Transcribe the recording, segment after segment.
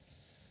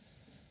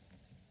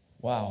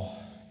Wow.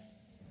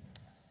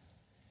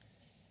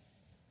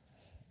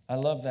 I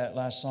love that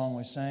last song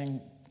we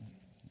sang.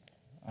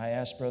 I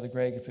asked Brother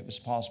Greg if it was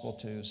possible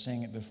to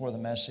sing it before the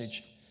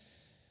message,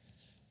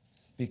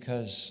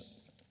 because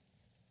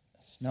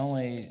not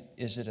only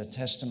is it a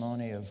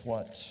testimony of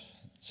what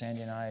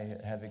Sandy and I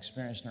have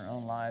experienced in our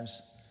own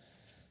lives,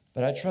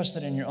 but I trust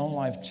that in your own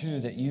life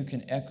too, that you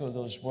can echo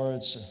those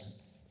words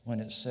when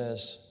it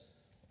says,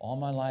 all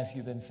my life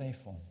you've been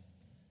faithful.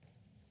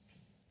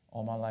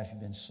 All my life you've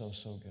been so,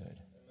 so good.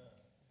 Amen.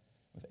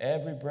 With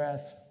every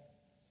breath,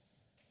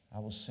 I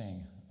will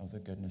sing of the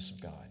goodness of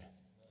God.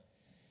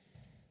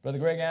 Brother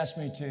Greg asked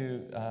me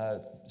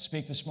to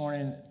speak this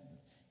morning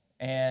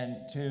and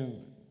to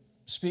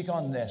speak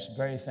on this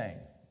very thing,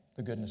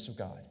 the goodness of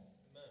God.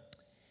 Amen.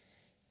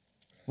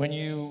 When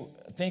you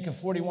think of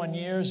 41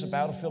 years of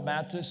Battlefield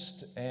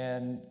Baptist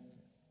and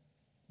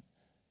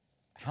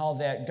how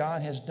that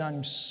God has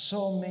done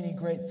so many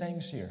great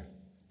things here,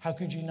 how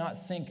could you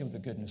not think of the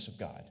goodness of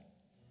God?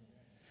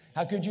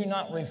 How could you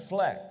not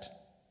reflect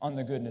on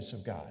the goodness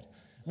of God?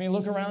 I mean,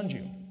 look around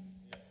you.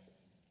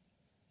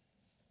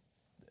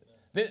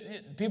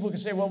 People can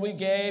say, well, we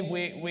gave,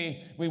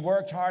 we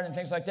worked hard and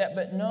things like that.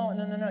 But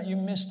no, you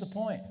missed the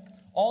point.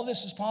 All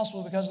this is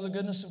possible because of the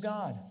goodness of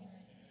God.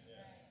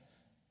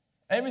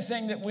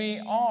 Everything that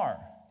we are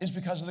is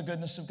because of the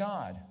goodness of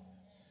God.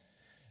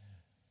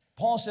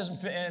 Paul says in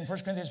 1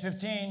 Corinthians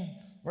 15,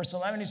 verse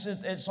 11, he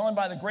says, it's only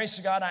by the grace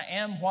of God I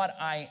am what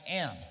I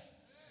am.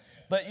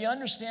 But you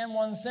understand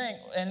one thing,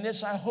 and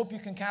this I hope you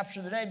can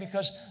capture today,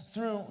 because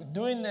through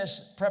doing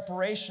this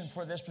preparation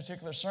for this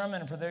particular sermon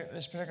and for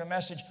this particular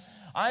message,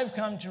 I've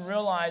come to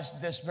realize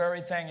this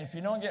very thing. If you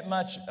don't get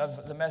much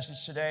of the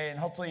message today, and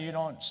hopefully you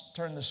don't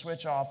turn the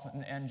switch off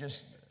and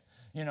just,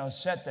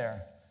 sit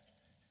there.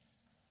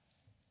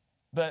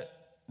 But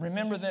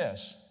remember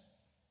this.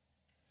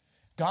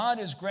 God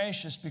is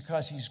gracious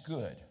because He's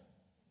good.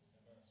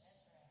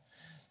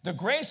 The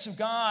grace of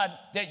God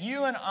that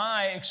you and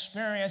I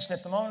experienced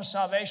at the moment of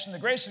salvation, the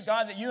grace of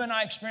God that you and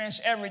I experience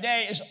every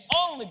day is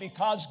only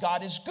because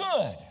God is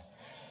good.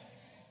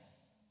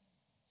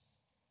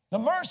 The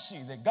mercy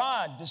that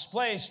God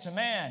displays to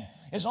man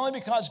is only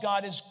because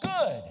God is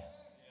good.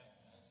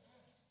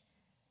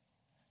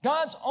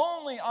 God's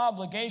only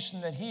obligation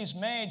that He's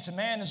made to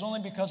man is only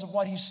because of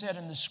what He said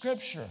in the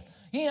Scripture.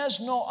 He has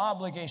no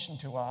obligation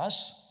to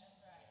us.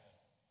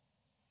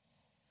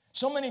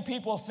 So many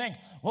people think,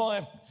 well,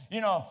 if,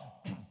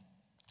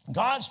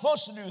 God's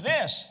supposed to do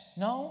this.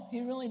 No,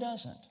 He really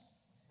doesn't.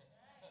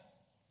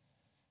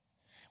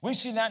 We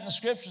see that in the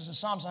Scriptures in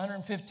Psalms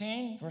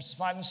 115, verses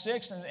 5 and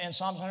 6, and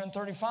Psalms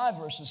 135,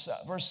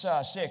 verse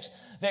 6,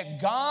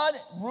 that God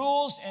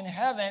rules in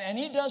heaven and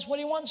He does what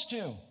He wants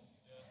to.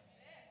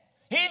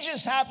 He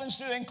just happens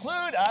to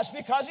include us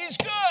because He's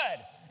good.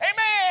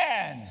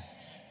 Amen.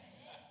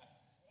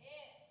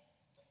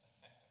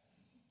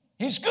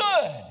 He's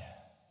good.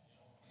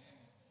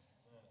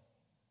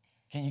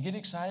 Can you get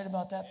excited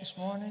about that this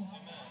morning?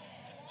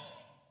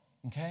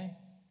 Okay?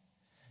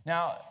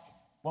 Now,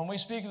 when we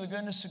speak of the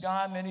goodness of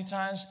God, many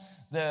times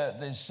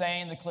the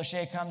saying, the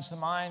cliche comes to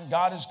mind,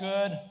 God is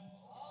good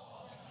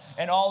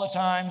and all the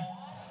time.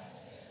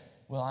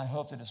 Well, I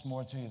hope that it's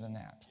more to you than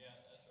that.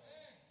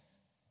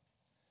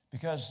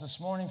 Because this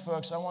morning,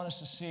 folks, I want us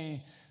to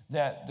see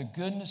that the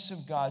goodness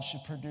of God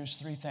should produce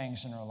three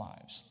things in our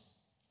lives.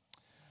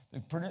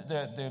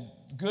 The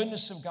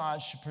goodness of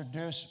God should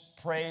produce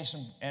praise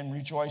and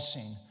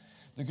rejoicing.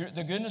 The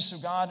goodness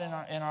of God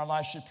in our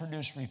life should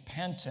produce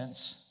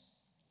repentance.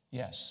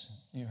 Yes,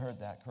 you heard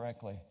that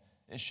correctly.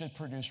 It should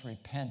produce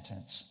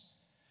repentance.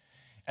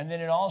 And then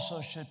it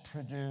also should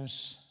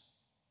produce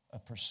a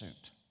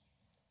pursuit.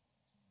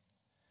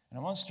 And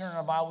I want us to turn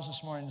our Bibles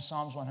this morning to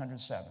Psalms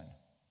 107.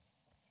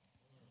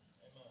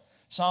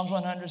 Psalms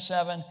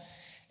 107.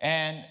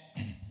 And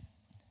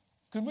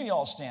could we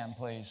all stand,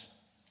 please?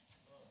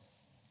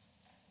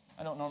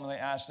 I don't normally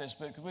ask this,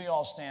 but could we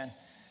all stand?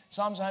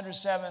 Psalms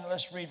 107,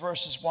 let's read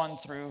verses 1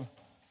 through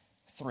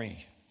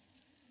 3.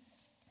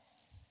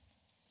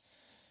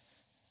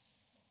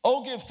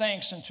 Oh, give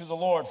thanks unto the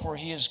Lord, for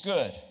He is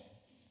good,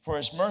 for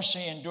His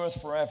mercy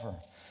endureth forever.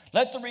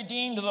 Let the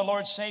redeemed of the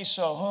Lord say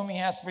so, whom He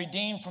hath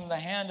redeemed from the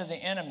hand of the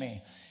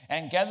enemy,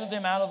 and gathered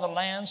them out of the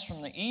lands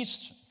from the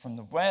east, from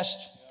the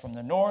west, from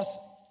the north,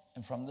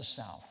 and from the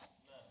south.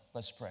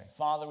 Let's pray.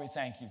 Father, we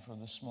thank You for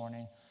this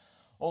morning.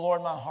 Oh,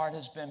 Lord, my heart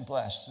has been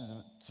blessed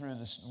through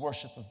this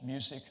worship of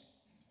music.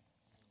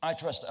 I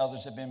trust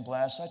others have been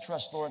blessed. I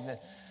trust, Lord,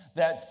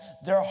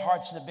 that their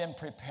hearts have been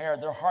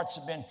prepared. Their hearts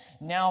have been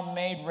now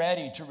made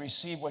ready to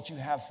receive what You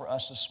have for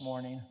us this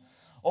morning.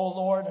 Oh,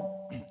 Lord,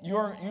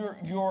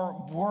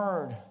 your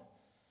word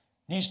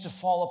needs to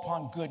fall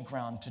upon good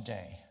ground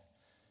today.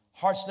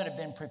 Hearts that have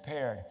been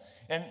prepared.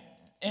 And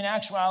in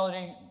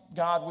actuality,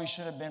 God, we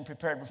should have been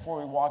prepared before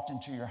we walked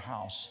into Your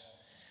house.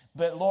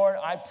 But, Lord,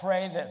 I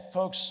pray that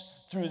folks,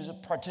 through the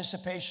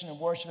participation in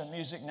worship and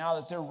music, now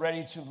that they're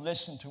ready to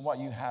listen to what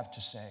You have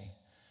to say.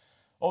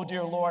 Oh,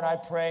 dear Lord, I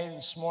pray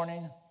this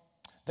morning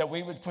that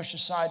we would push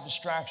aside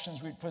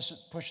distractions, we'd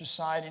push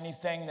aside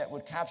anything that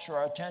would capture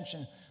our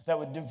attention, that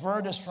would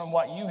divert us from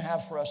what you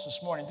have for us this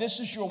morning. This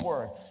is your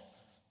word.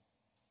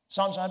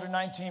 Psalms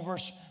 119,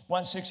 verse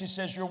 160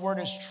 says, your word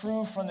is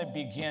true from the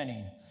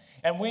beginning.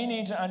 And we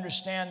need to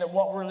understand that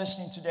what we're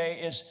listening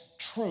today is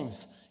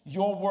truth,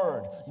 your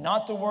word.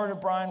 Not the word of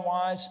Bryan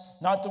Wise,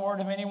 not the word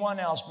of anyone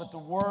else, but the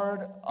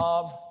word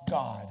of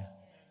God.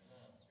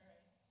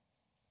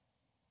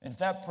 And if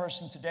that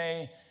person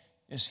today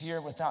is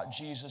here without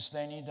Jesus,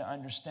 they need to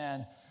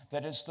understand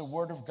that it's the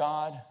word of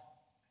God,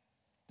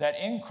 that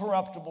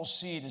incorruptible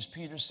seed, as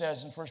Peter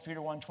says in 1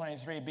 Peter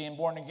 1:23, being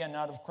born again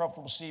not of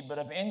corruptible seed, but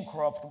of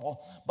incorruptible,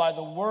 by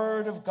the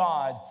word of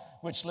God,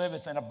 which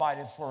liveth and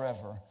abideth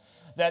forever.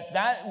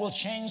 That will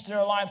change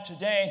their life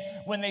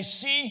today when they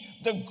see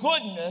the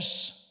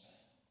goodness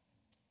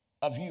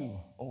of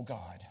you, O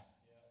God,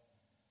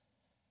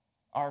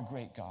 our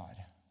great God,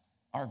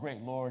 our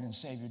great Lord and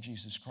Savior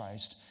Jesus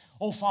Christ.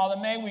 Oh, Father,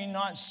 may we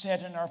not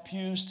sit in our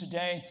pews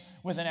today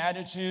with an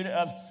attitude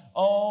of,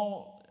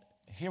 oh,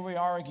 here we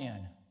are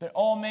again. But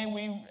oh, may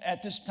we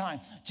at this time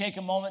take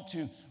a moment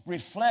to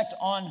reflect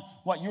on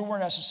what your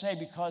word has to say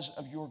because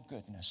of your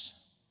goodness.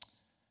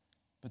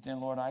 But then,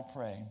 Lord, I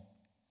pray,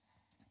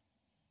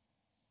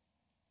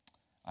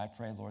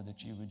 Lord,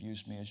 that you would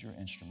use me as your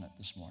instrument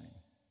this morning.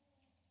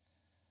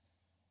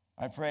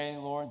 I pray,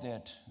 Lord,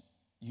 that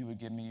you would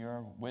give me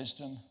your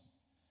wisdom,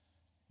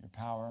 your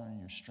power, and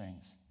your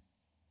strength,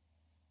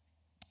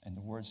 and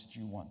the words that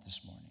you want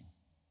this morning.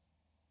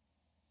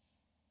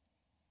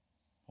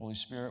 Holy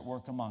Spirit,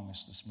 work among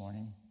us this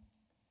morning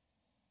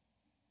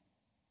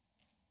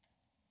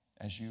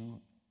as you,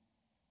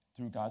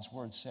 through God's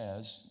word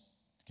says,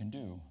 can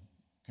do.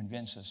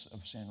 Convince us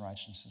of sin,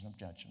 righteousness, and of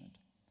judgment.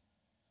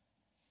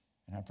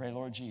 And I pray,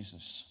 Lord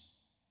Jesus,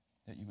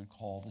 that you would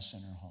call the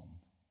sinner home.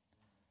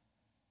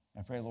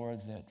 I pray,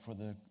 Lord, that for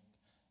the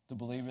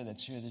believer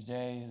that's here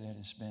today that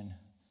has been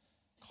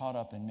caught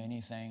up in many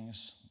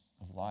things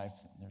of life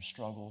and their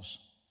struggles,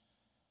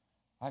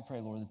 I pray,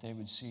 Lord, that they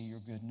would see your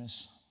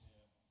goodness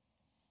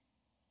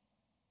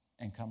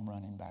and come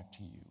running back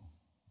to you.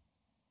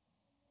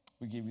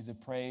 We give you the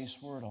praise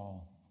for it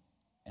all,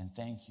 and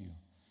thank you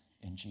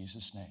in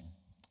Jesus' name.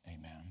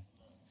 Amen.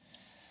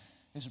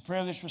 It's a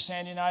privilege for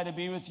Sandy and I to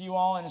be with you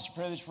all, and it's a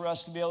privilege for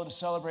us to be able to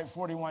celebrate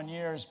 41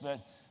 years,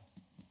 but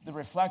the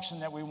reflection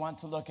that we want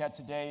to look at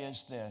today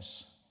is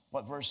this.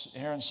 What verse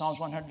here in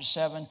Psalms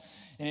 107?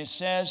 And it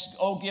says,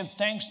 oh, give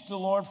thanks to the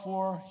Lord,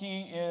 for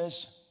he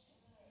is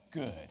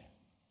good.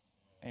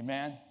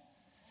 Amen.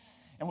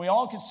 And we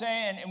all could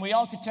say, and we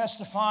all could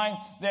testify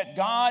that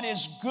God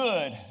is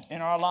good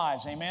in our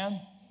lives. Amen.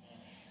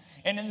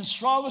 And in the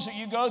struggles that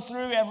you go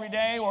through every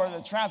day, or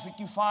the traffic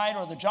you fight,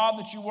 or the job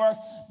that you work,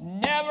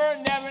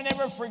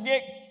 never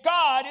forget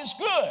God is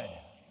good.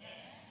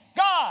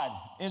 God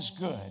is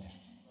good.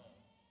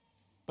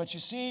 But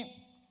you see,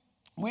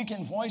 we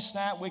can voice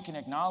that, we can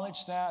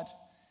acknowledge that.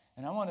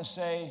 And I want to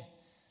say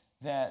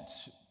that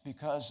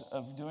because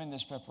of doing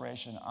this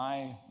preparation,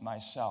 I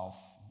myself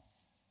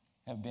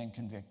have been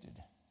convicted.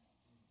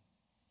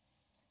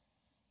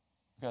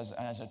 Because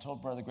as I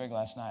told Brother Greg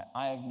last night,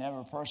 I have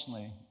never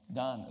personally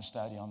done a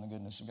study on the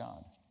goodness of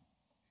God.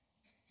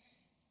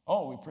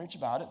 Oh, we preach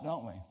about it,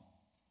 don't we?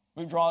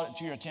 We draw it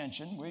to your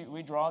attention.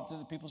 We draw it to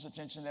the people's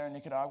attention there in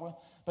Nicaragua.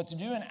 But to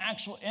do an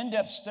actual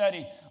in-depth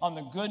study on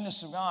the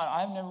goodness of God,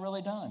 I've never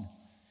really done.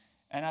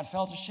 And I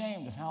felt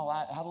ashamed of how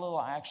little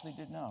I actually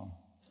did know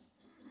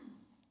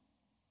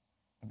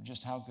of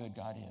just how good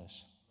God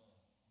is.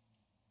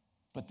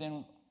 But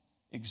then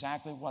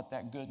exactly what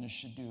that goodness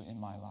should do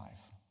in my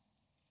life.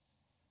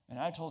 And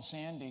I told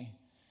Sandy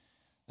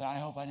that I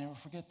hope I never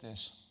forget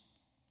this.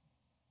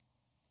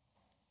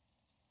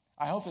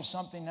 I hope it's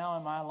something now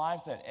in my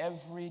life that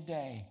every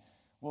day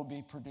will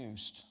be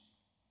produced,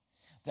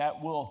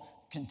 that will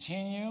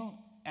continue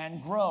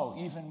and grow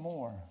even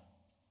more.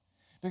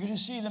 Because you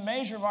see, the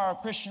measure of our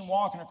Christian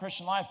walk and our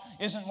Christian life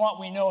isn't what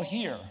we know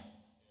here.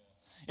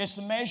 It's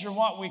the measure of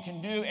what we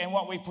can do and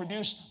what we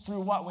produce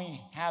through what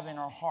we have in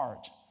our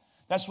heart.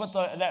 That's what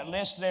that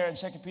list there in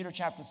 2 Peter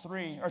chapter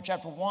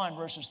 1,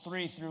 verses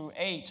 3 through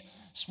 8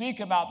 speak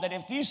about, that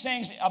if these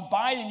things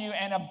abide in you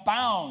and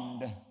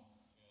abound,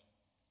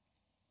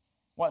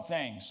 what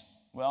things?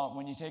 Well,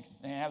 when you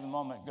have the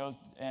moment, go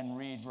and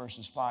read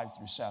verses 5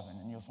 through 7,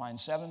 and you'll find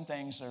 7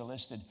 things that are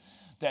listed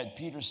that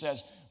Peter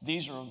says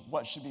these are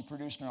what should be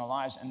produced in our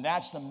lives, and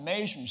that's the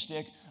measuring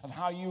stick of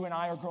how you and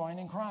I are growing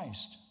in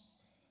Christ.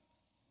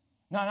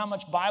 Not how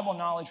much Bible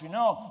knowledge we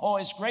know. Oh,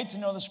 it's great to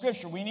know the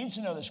Scripture. We need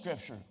to know the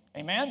Scripture.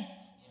 Amen?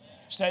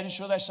 Study to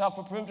show thyself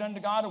approved unto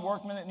God, a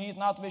workman that needeth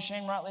not to be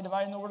ashamed, rightly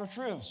dividing the word of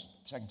truth.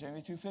 2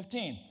 Timothy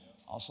 2:15.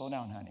 I'll slow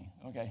down, honey.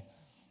 Okay.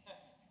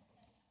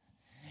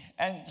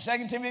 And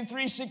 2 Timothy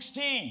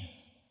 3:16.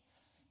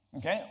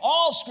 Okay.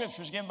 All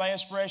Scripture is given by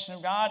inspiration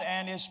of God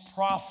and is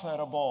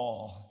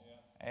profitable.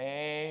 Yeah.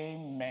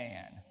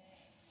 Amen.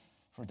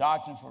 For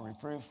doctrine, for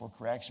reproof, for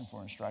correction,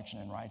 for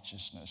instruction in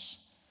righteousness,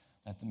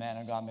 that the man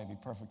of God may be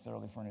perfect,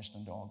 thoroughly furnished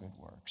unto all good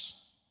works.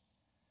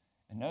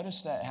 And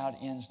notice that how it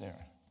ends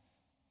there.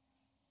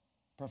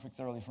 perfect,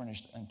 thoroughly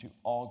furnished unto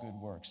all good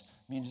works.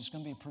 It means it's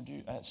going to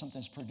be something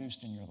that's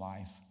produced in your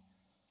life.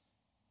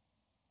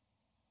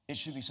 It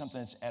should be something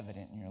that's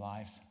evident in your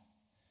life.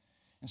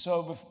 And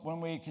so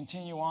when we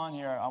continue on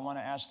here, I want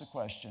to ask the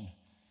question,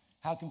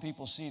 how can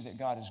people see that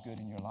God is good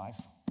in your life?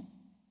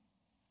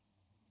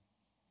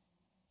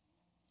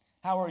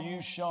 How are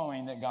you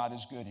showing that God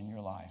is good in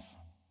your life?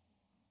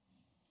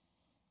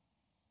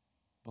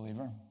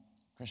 Believer,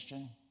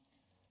 Christian?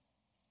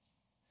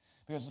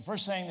 Because the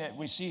first thing that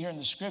we see here in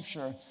the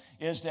scripture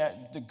is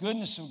that the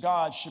goodness of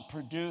God should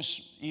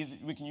produce, either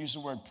we can use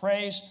the word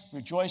praise,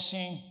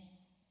 rejoicing,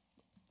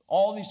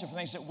 all these different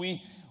things that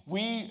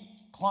we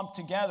clump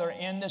together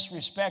in this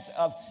respect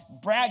of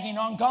bragging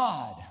on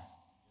God.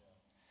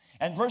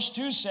 And verse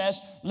 2 says,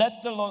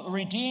 let the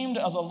redeemed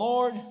of the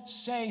Lord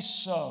say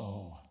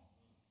so.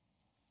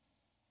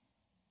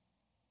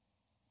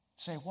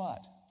 Say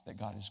what? That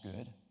God is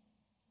good.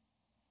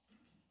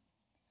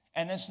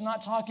 And it's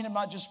not talking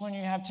about just when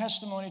you have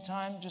testimony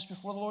time just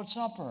before the Lord's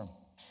Supper.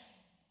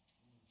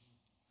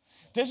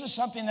 This is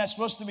something that's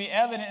supposed to be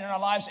evident in our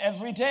lives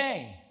every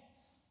day.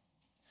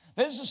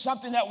 This is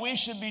something that we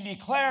should be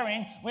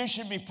declaring, we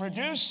should be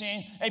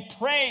producing a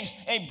praise,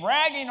 a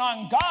bragging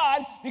on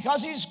God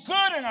because He's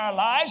good in our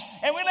lives,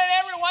 and we let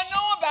everyone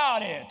know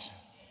about it.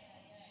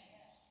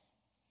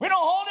 We don't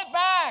hold it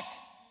back.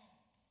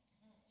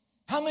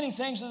 How many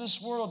things in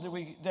this world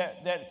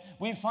that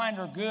we find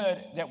are good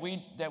that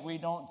we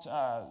don't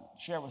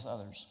share with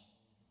others?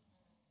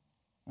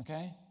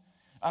 Okay?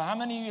 How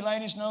many of you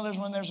ladies know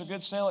when there's a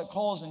good sale at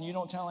Kohl's and you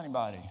don't tell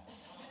anybody?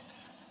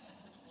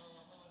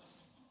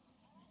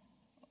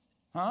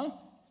 Huh?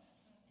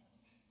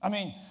 I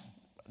mean,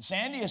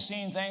 Sandy has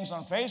seen things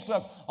on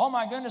Facebook. Oh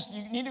my goodness,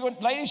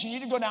 ladies, you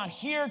need to go down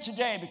here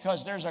today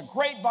because there's a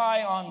great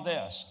buy on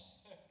this.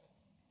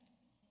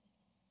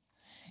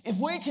 If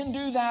we can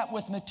do that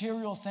with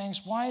material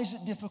things, why is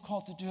it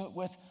difficult to do it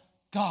with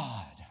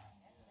God?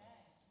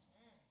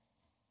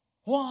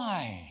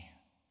 Why?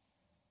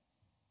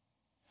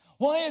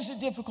 Why is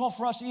it difficult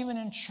for us, even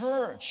in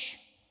church,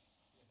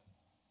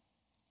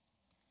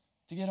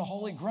 to get a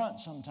holy grunt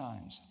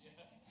sometimes?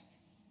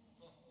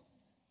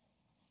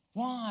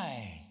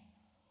 Why?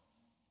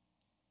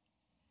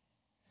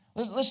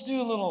 Let's see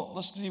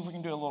if we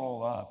can do a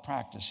little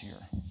practice here.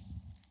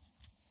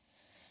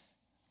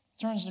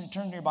 Turn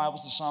to your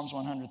Bibles to Psalms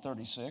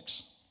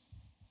 136.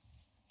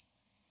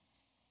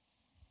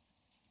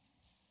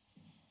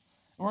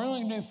 We're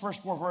only going to do the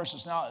first 4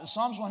 verses. Now,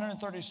 Psalms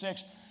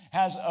 136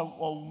 has a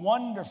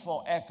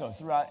wonderful echo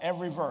throughout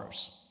every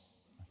verse.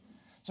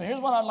 So here's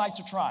what I'd like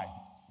to try.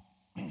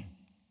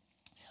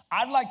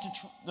 I'd like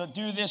to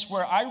do this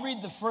where I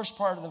read the first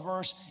part of the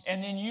verse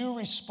and then you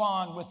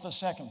respond with the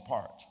second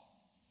part.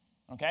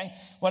 Okay?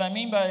 What I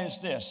mean by it is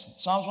this.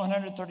 Psalms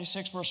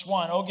 136 verse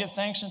 1. Oh, give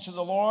thanks unto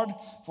the Lord,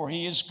 for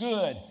He is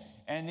good.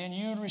 And then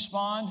you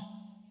respond.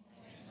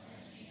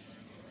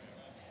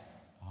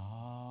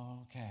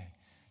 Okay.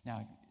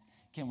 Now,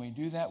 can we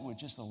do that with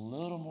just a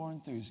little more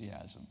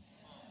enthusiasm?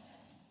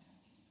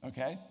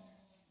 Okay?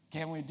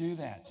 Can we do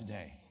that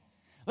today?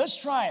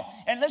 Let's try it.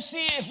 And let's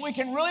see if we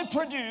can really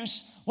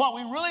produce what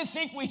we really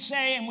think we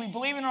say and we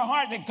believe in our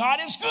heart that God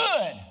is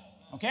good.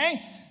 Okay?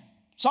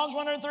 Psalms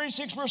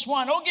 136 verse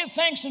 1. Oh, give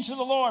thanks unto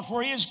the Lord,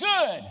 for He is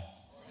good.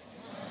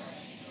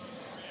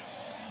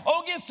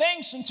 Oh, give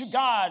thanks unto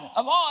God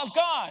of all of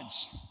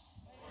gods.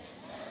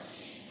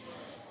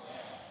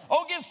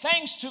 Oh, give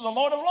thanks to the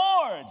Lord of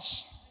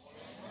lords.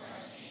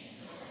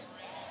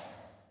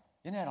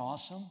 Isn't that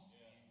awesome?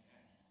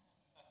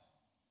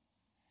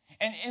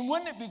 And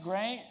wouldn't it be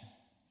great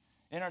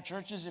in our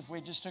churches if we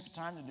just took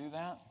time to do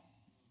that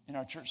in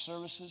our church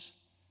services?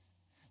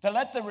 To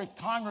let the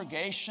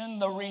congregation,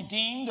 the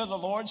redeemed of the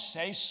Lord,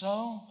 say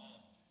so.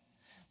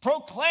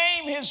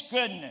 Proclaim His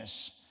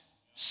goodness.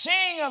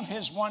 Sing of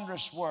His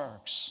wondrous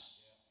works.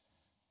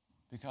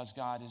 Because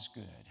God is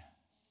good.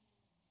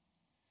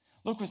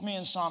 Look with me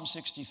in Psalm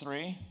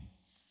 63.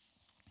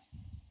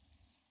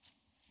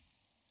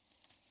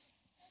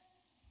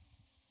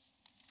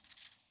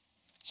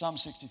 Psalm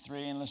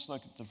 63, and let's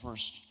look at the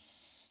first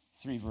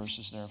 4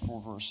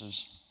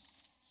 verses.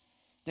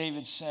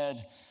 David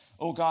said,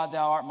 O God,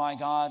 Thou art my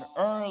God,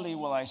 early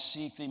will I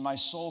seek Thee. My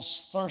soul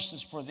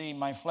thirsteth for Thee,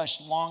 my flesh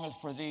longeth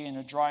for Thee in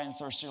a dry and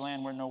thirsty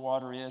land where no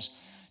water is,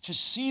 to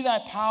see Thy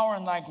power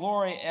and Thy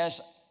glory as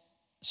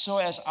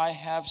I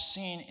have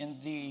seen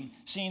Thee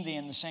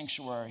in the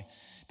sanctuary.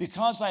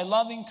 Because Thy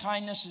loving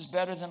kindness is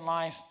better than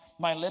life,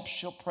 my lips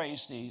shall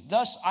praise Thee.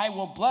 Thus I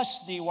will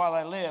bless Thee while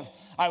I live.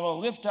 I will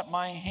lift up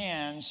my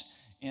hands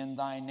in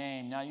Thy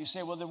name. Now you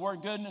say, well, the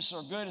word goodness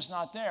or good is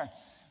not there.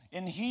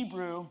 In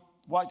Hebrew,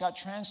 what got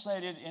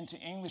translated into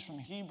English from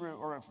Hebrew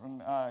or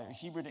from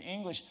Hebrew to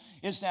English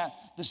is that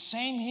the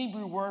same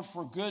Hebrew word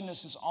for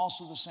goodness is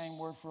also the same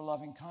word for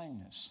loving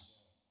kindness.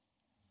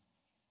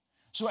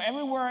 So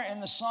everywhere in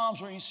the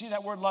Psalms where you see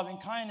that word loving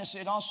kindness,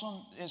 it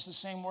also is the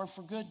same word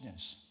for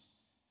goodness.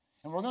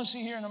 And we're going to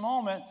see here in a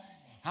moment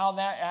how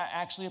that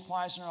actually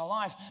applies in our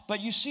life. But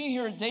you see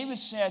here, David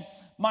said,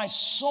 My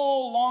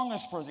soul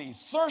longeth for thee,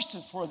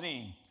 thirsteth for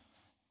thee.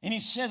 And he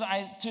says,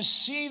 to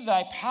see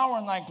thy power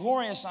and thy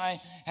glory as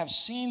I have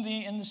seen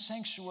thee in the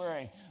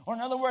sanctuary. Or in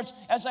other words,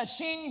 as I've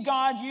seen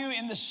God, you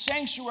in the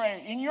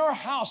sanctuary, in your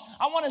house,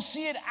 I want to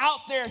see it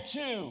out there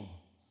too.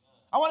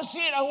 I want to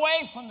see it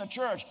away from the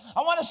church.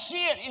 I want to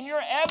see it in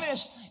your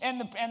evidence and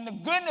the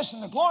goodness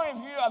and the glory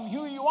of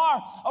who you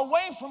are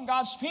away from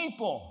God's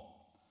people.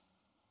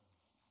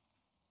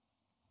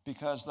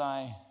 Because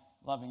thy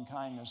loving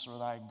kindness or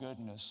thy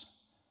goodness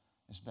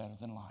is better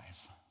than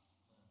life.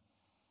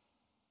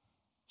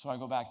 So I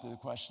go back to the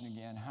question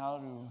again. How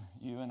do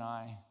you and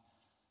I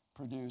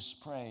produce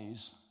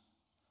praise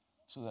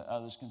so that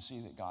others can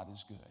see that God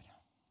is good?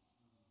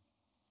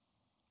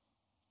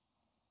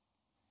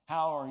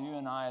 How are you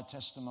and I a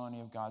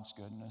testimony of God's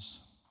goodness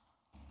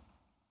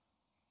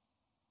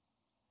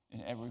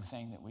in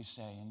everything that we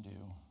say and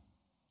do?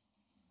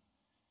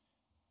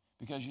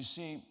 Because you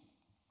see,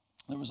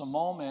 there was a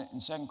moment in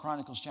 2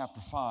 Chronicles chapter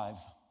 5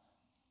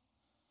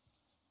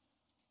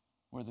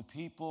 where the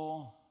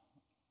people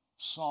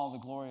saw the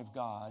glory of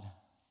God,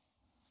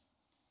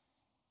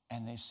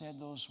 and they said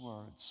those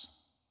words,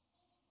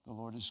 "The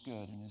Lord is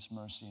good, and his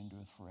mercy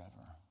endureth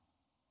forever."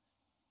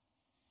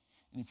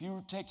 And if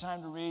you take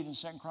time to read in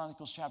 2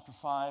 Chronicles chapter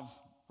 5,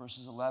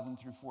 verses 11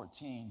 through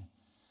 14,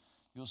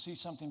 you'll see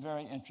something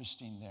very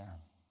interesting there.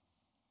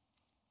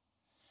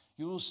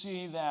 You will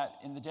see that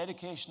in the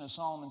dedication of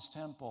Solomon's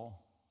temple,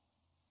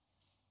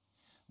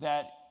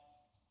 that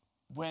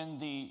when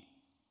the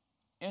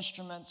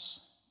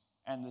instruments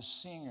and the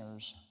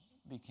singers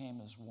became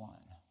as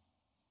one,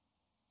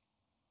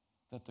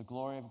 that the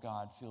glory of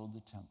God filled the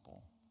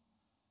temple,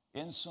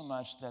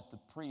 insomuch that the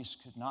priests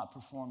could not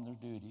perform their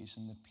duties,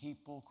 and the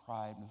people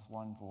cried with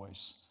one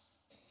voice,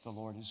 "The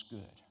Lord is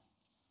good.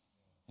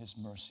 His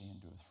mercy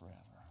endureth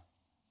forever."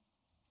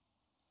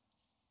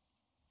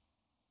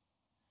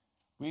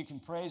 We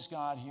can praise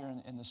God here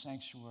in the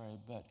sanctuary,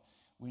 but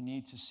we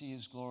need to see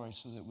his glory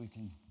so that we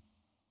can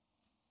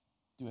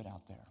do it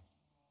out there.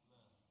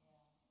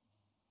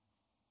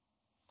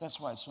 That's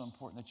why it's so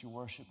important that you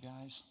worship,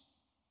 guys.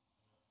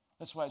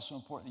 That's why it's so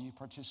important that you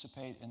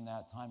participate in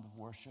that time of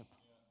worship.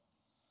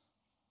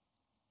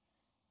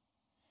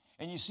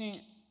 And you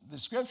see, the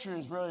scripture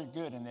is very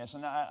good in this,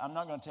 and I'm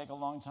not going to take a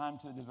long time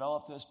to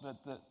develop this,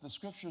 but the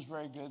scripture is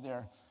very good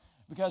there,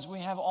 because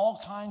we have all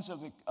kinds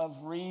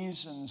of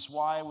reasons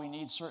why we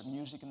need certain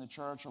music in the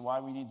church, or why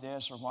we need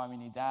this, or why we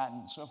need that,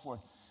 and so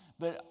forth.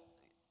 But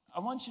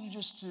I want you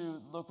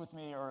to look with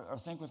me or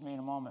think with me in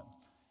a moment.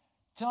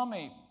 Tell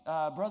me,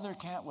 Brother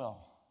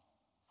Cantwell,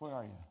 where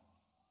are you?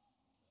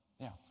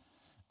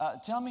 Yeah.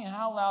 Tell me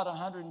how loud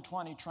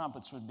 120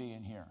 trumpets would be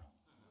in here.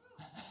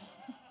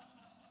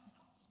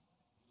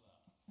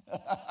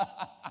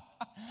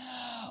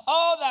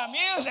 Oh, the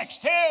music's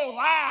too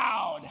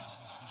loud.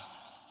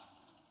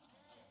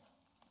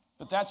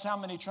 But that's how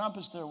many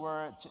trumpets there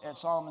were at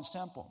Solomon's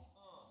temple.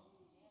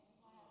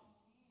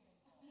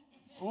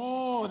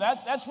 Ooh,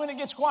 that's when it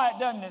gets quiet,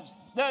 doesn't it?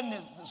 Doesn't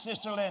it,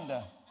 Sister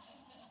Linda?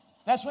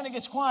 That's when it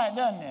gets quiet,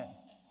 doesn't it?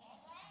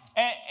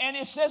 And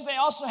it says they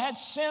also had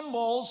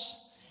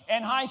cymbals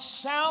and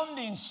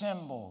high-sounding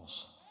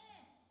cymbals.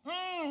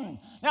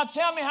 Now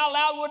tell me, how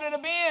loud would it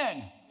have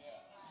been?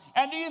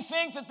 And do you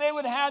think that they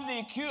would have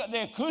had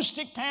the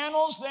acoustic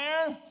panels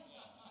there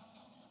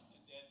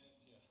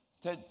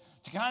to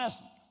kind of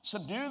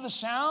subdue the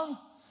sound?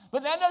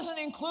 But that doesn't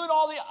include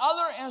all the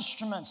other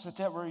instruments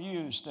that were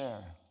used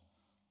there.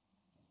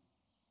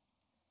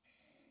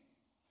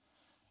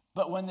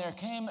 But when there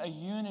came a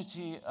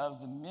unity of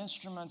the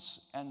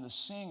instruments and the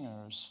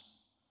singers,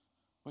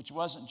 which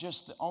wasn't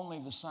just only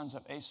the sons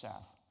of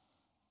Asaph,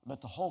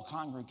 but the whole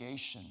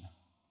congregation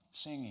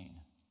singing,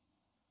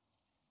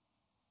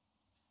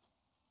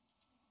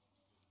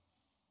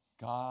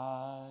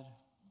 God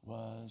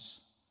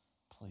was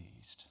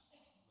pleased,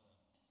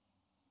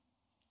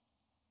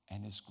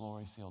 and his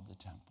glory filled the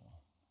temple.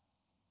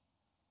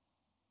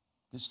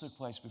 This took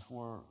place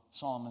before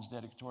Solomon's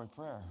dedicatory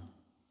prayer.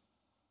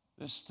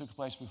 This took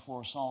place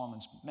before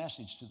Solomon's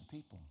message to the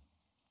people.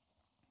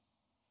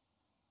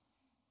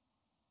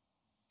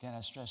 Can I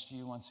stress to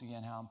you once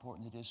again how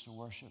important it is to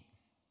worship?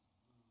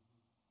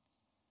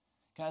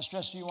 Can I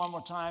stress to you one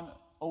more time,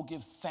 oh,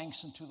 give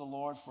thanks unto the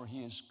Lord, for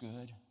he is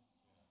good,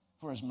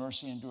 for his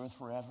mercy endureth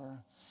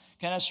forever.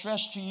 Can I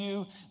stress to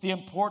you the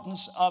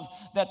importance of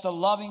that the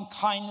loving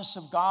kindness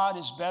of God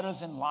is better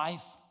than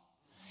life,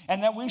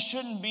 and that we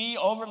shouldn't be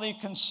overly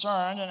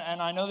concerned,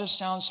 and I know this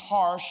sounds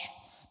harsh,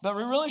 but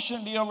we really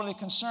shouldn't be overly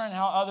concerned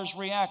how others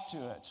react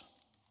to it.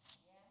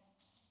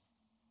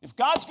 If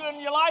God's good in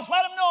your life,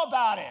 let them know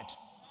about it.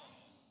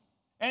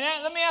 And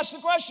let me ask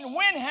the question,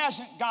 when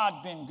hasn't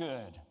God been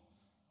good?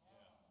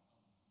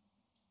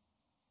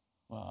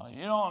 Well,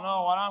 you don't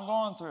know what I'm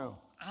going through.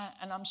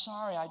 And I'm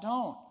sorry, I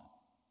don't.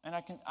 And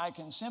I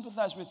can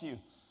sympathize with you.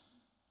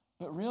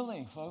 But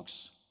really,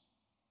 folks,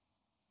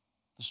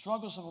 the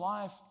struggles of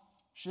life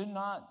should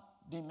not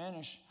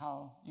diminish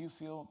how you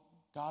feel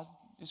God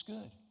is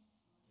good.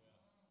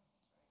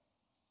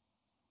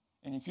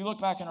 And if you look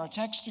back in our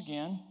text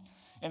again,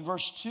 in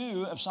verse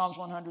 2 of Psalms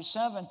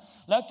 107,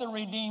 let the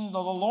redeemed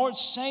of the Lord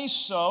say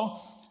so,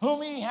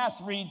 whom he hath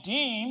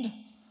redeemed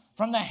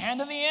from the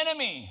hand of the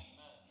enemy.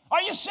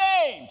 Are you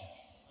saved?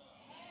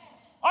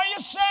 Are you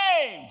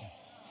saved?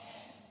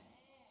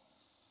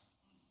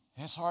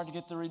 It's hard to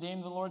get the redeemed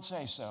of the Lord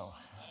say so.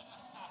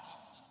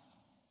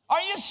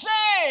 Are you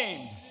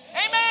saved?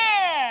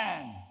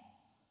 Amen.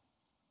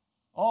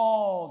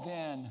 Oh,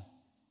 then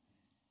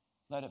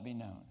let it be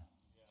known.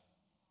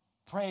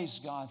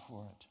 Praise God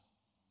for it.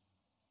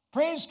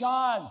 Praise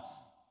God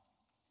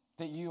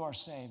that you are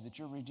saved, that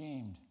you're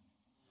redeemed.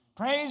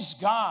 Praise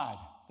God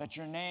that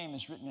your name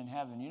is written in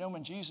heaven. You know,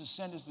 when Jesus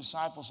sent his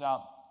disciples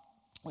out,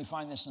 we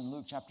find this in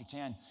Luke chapter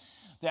 10,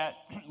 that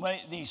when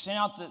he sent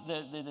out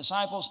the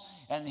disciples,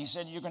 and he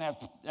said, you're going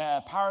to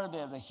have power to be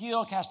able to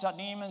heal, cast out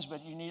demons,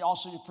 but you need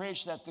also to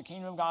preach that the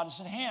kingdom of God is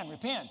at hand.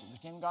 Repent, the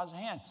kingdom of God is at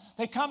hand.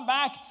 They come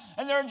back,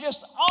 and they're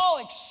just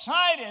all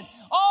excited.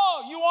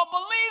 Oh, you won't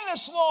believe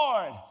this,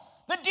 Lord.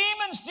 The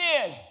demons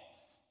did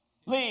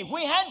leave.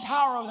 We had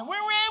power over them. We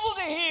were able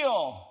to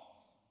heal.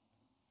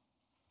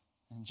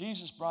 And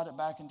Jesus brought it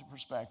back into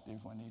perspective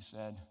when he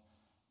said,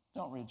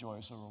 don't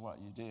rejoice over what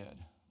you did.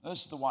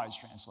 This is the Wise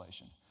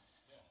translation.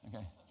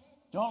 Okay.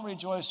 Don't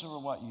rejoice over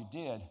what you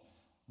did,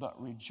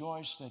 but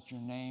rejoice that your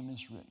name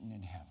is written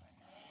in heaven.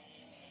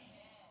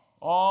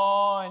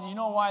 Oh, and you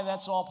know why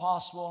that's all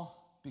possible?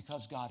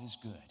 Because God is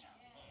good.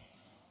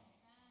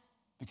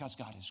 Because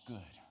God is good.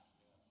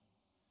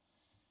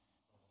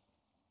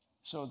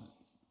 So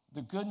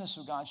the goodness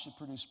of God should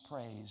produce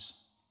praise,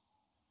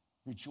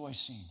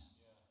 rejoicing,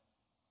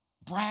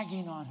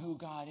 bragging on who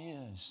God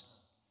is.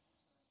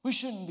 We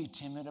shouldn't be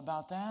timid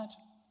about that.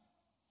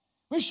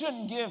 We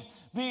shouldn't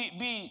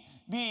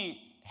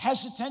be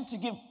hesitant to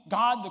give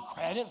God the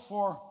credit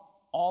for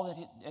all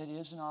that it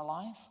is in our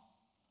life.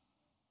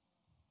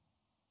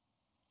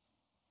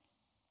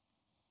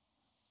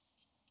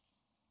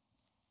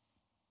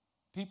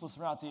 People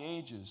throughout the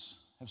ages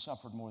have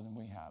suffered more than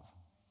we have.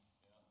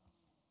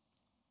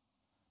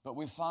 But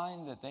we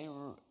find that they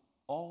were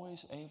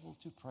always able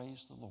to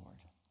praise the Lord.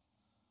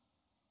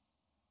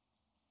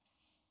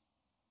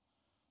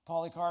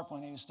 Polycarp,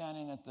 when he was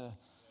standing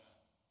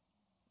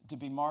to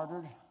be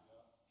martyred,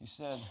 he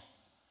said,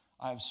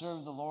 I have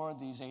served the Lord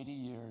these 80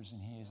 years,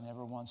 and he has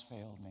never once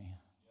failed me.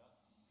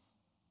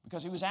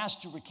 Because he was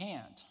asked to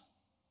recant.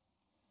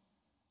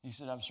 He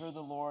said, I've served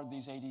the Lord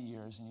these 80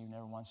 years, and he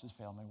never once has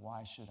failed me.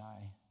 Why should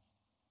I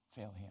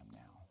fail him now?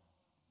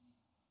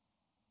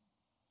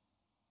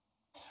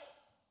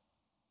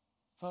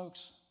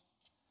 Folks,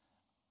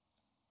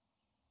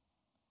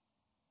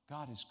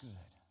 God is good.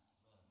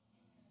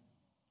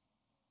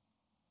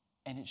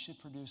 And it should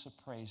produce a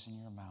praise in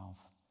your mouth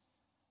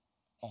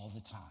all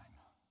the time.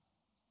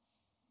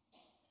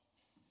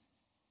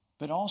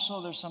 But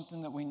also there's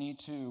something that we need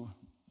to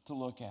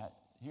look at.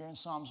 Here in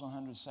Psalms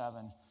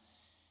 107,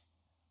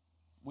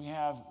 we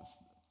have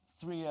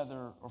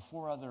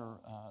four other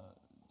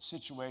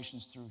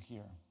situations through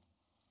here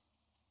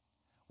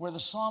where the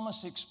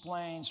psalmist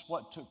explains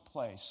what took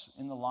place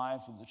in the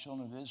life of the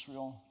children of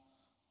Israel.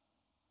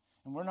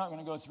 And we're not going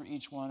to go through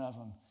each one of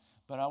them,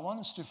 but I want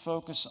us to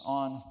focus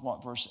on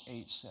what verse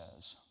 8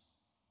 says.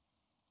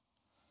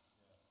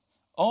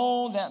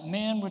 Oh, that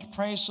men would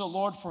praise the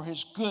Lord for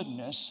his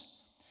goodness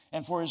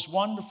and for his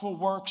wonderful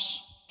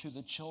works to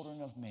the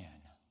children of men.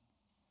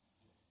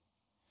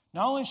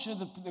 Not only should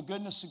the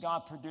goodness of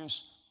God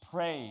produce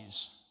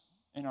praise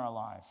in our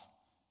life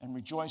and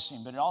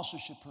rejoicing, but it also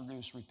should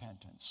produce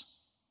repentance.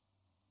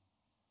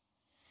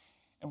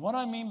 And what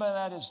I mean by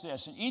that is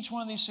this. In each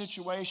one of these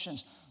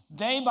situations,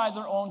 they, by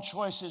their own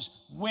choices,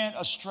 went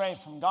astray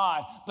from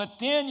God. But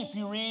then, if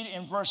you read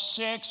in verse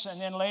 6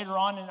 and then later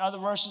on in other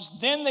verses,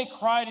 then they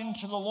cried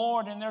into the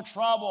Lord in their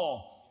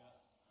trouble.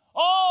 Oh,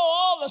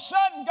 all of a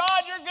sudden,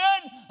 God, you're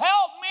good.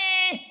 Help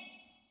me.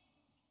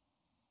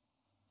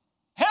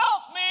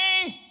 Help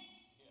me.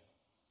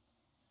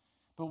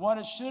 But what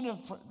it should have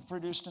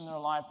produced in their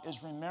life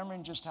is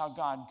remembering just how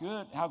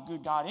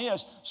good God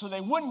is, so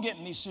they wouldn't get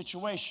in these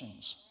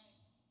situations.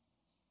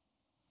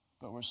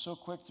 But we're so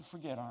quick to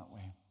forget, aren't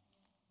we?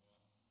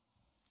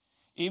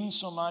 Even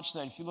so much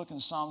that if you look in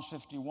Psalms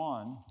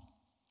 51,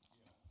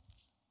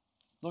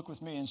 look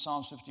with me in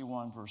Psalms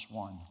 51, verse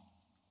 1.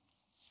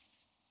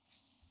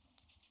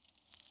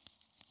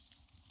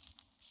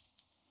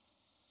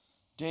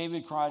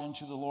 David cried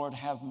unto the Lord,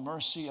 have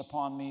mercy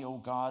upon me, O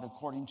God,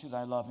 according to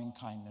thy loving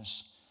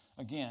kindness.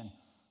 Again,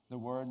 the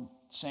word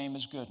same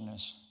as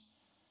goodness.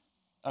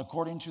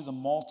 According to the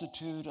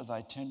multitude of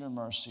thy tender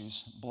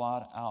mercies,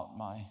 blot out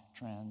my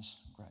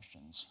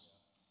transgressions.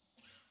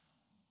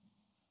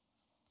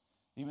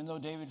 Even though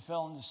David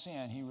fell into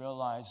sin, he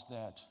realized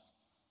that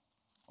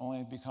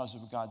only because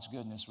of God's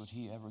goodness would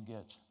he ever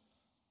get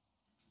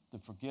the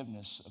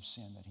forgiveness of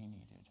sin that he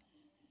needed.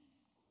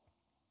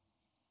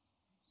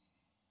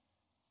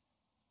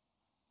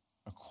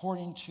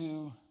 According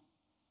to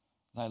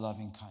thy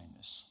loving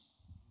kindness.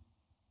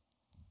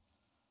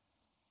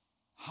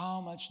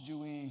 How much do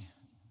we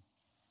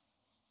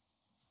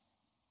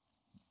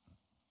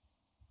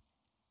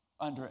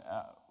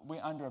we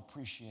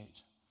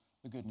underappreciate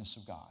the goodness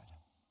of God?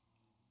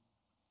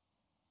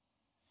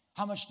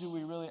 How much do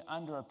we really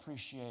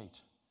underappreciate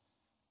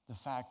the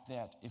fact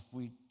that if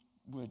we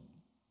would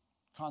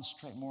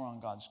concentrate more on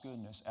God's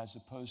goodness as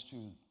opposed to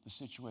the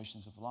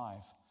situations of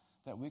life,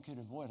 that we could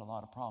avoid a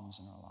lot of problems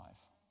in our life?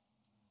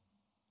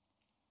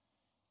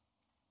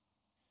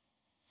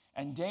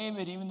 And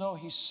David, even though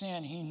he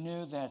sinned, he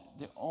knew that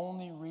the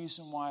only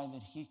reason why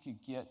that he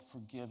could get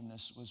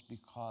forgiveness was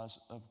because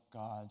of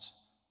God's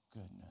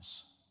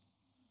goodness.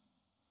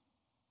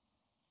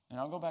 And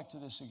I'll go back to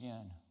this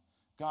again.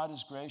 God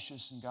is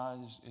gracious and God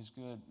is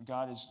good.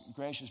 God is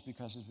gracious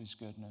because of his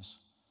goodness.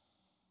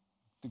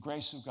 The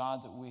grace of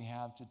God that we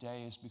have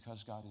today is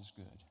because God is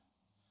good.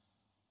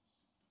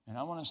 And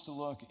I want us to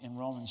look in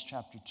Romans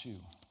chapter 2.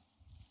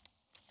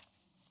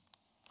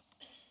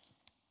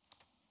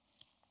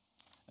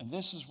 And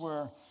this is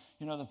where,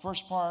 the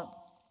first part,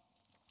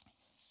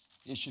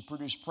 it should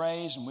produce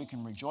praise and we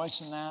can rejoice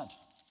in that.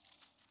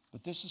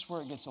 But this is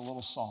where it gets a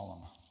little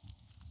solemn.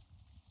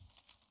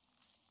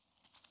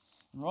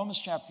 In Romans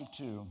chapter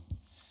 2,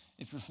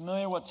 if you're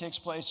familiar with what takes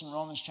place in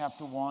Romans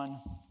chapter 1,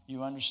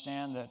 you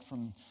understand that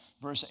from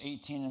verse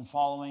 18 and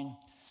following,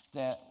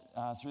 that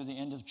through the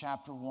end of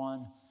chapter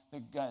 1,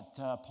 that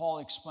Paul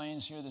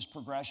explains here this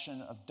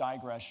progression of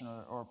digression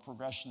or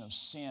progression of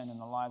sin in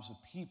the lives of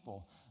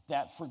people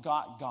that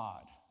forgot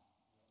God,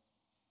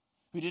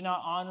 who did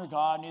not honor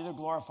God, neither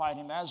glorified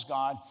him as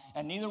God,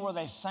 and neither were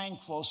they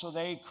thankful, so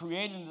they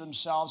created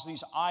themselves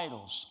these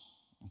idols,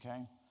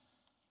 okay?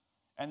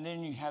 And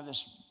then you have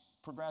this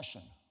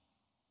progression.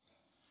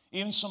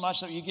 Even so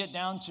much that you get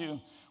down to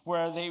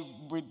where they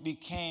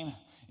became,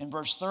 in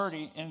verse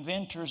 30,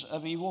 inventors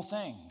of evil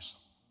things.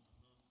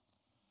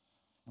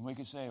 And we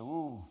could say,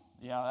 ooh,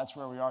 yeah, that's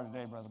where we are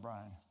today, Brother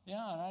Bryan.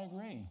 Yeah, and I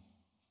agree,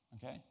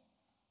 okay?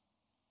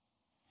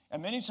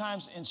 And many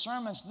times in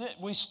sermons,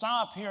 we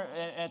stop here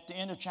at the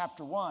end of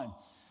chapter 1.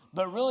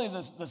 But really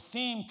the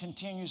theme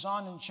continues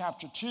on in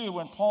chapter 2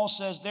 when Paul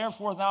says,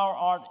 therefore thou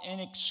art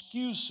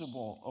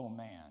inexcusable, O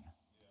man.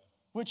 Yeah.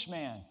 Which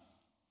man?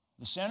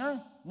 The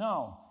sinner?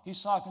 No.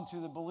 He's talking to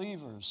the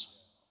believers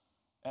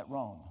at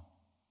Rome.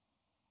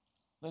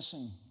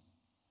 Listen,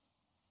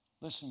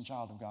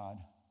 child of God,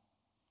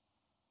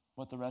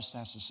 what the rest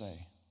has to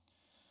say.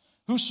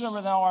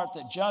 Whosoever thou art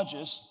that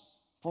judgest,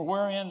 for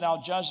wherein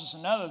thou judgest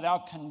another, thou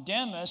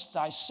condemnest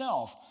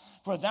thyself.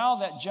 For thou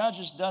that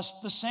judgest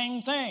dost the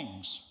same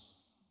things.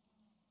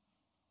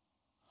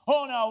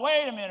 Oh, now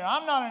wait a minute.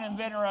 I'm not an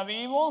inventor of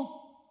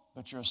evil,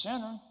 but you're a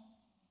sinner.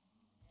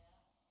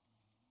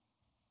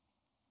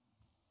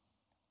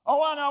 Oh,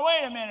 well, now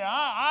wait a minute.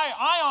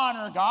 I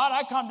honor God.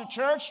 I come to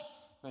church,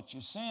 but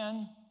you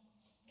sin.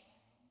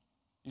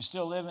 You're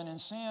still living in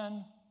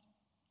sin.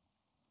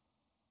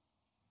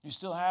 You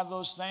still have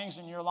those things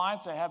in your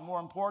life that have more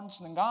importance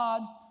than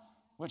God,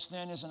 which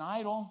then is an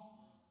idol.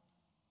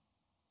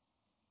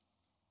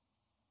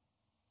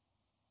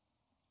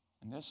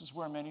 And this is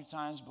where many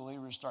times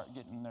believers start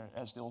getting their,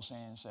 as the old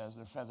saying says,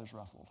 their feathers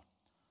ruffled.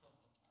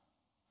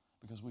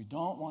 Because we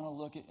don't want to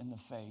look it in the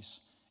face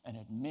and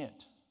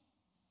admit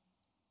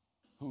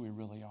who we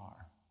really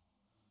are.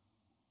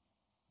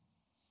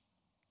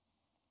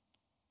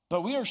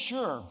 But we are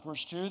sure,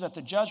 verse 2, that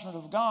the judgment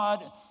of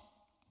God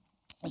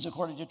is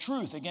according to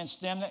truth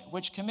against them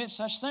which commit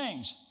such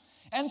things.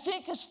 And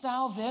thinkest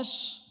thou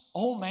this,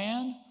 O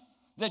man,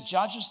 that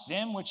judgest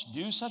them which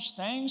do such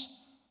things,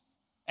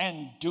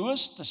 and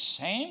doest the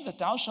same, that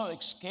thou shalt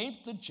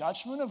escape the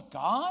judgment of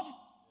God?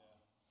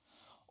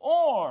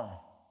 Or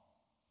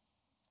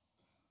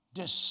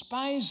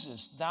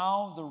despisest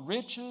thou the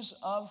riches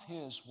of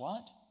his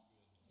what?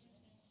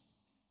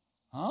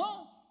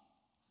 Huh?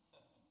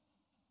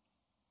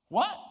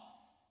 What?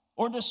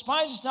 Or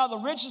despisest thou the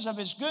riches of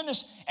his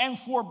goodness and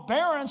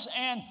forbearance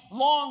and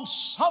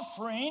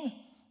long-suffering,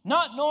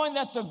 not knowing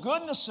that the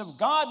goodness of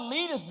God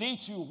leadeth thee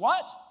to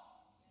what?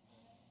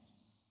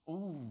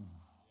 Ooh.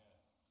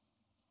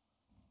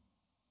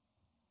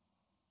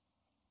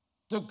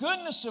 The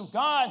goodness of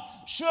God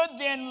should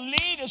then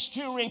lead us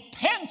to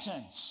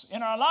repentance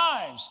in our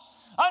lives.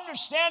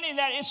 Understanding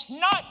that it's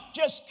not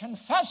just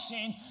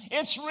confessing,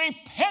 it's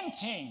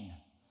repenting.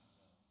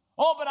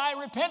 Oh, but I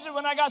repented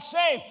when I got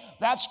saved.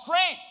 That's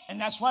great,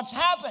 and that's what's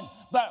happened.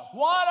 But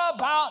what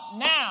about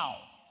now?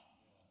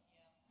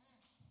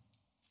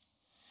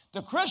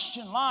 The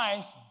Christian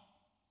life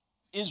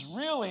is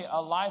really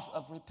a life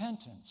of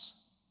repentance.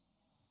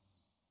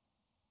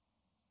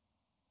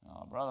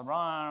 Oh, Brother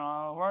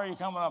Bryan, where are you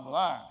coming up with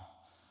that?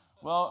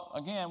 Well,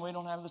 again, we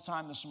don't have the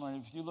time this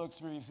morning. If you look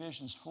through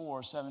Ephesians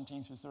 4,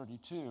 17 through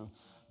 32,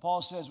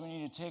 Paul says we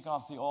need to take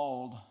off the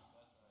old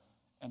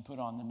and put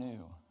on the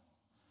new.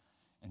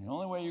 And the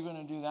only way you're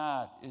going to do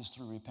that is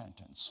through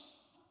repentance.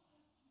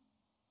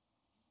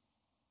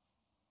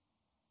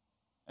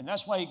 And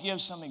that's why he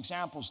gives some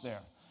examples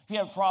there. If you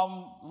have a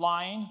problem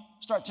lying,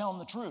 start telling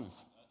the truth.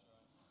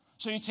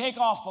 So you take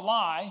off the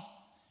lie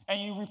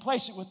and you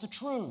replace it with the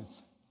truth.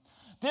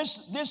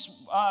 This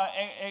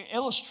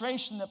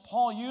illustration that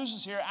Paul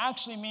uses here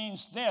actually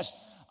means this.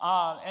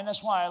 And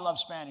that's why I love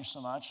Spanish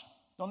so much.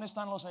 ¿Dónde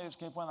están los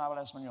que pueden hablar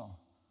español?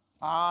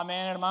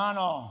 Amén,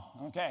 hermano.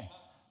 Okay.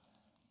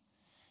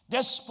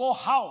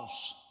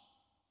 Despojaos.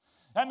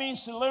 That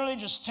means to literally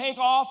just take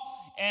off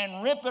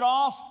and rip it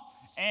off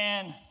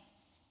and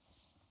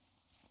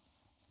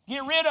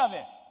get rid of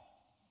it.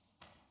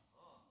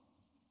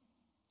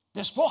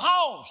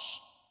 Despojaos.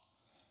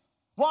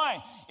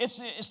 Why? It's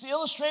the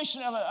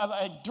illustration of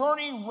a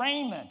dirty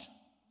raiment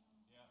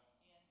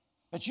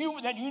that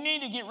you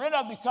need to get rid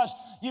of because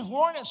you've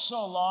worn it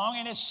so long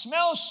and it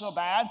smells so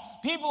bad.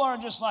 People are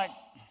just like,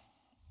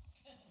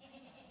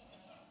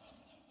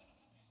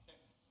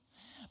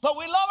 but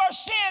we love our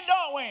sin,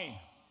 don't we?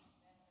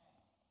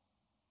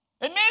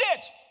 Admit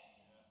it.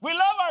 We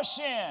love our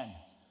sin.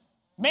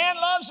 Man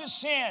loves his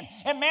sin,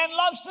 and man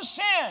loves to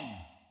sin.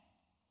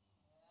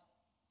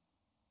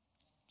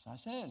 So I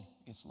said,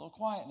 it gets a little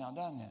quiet now,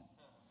 doesn't it?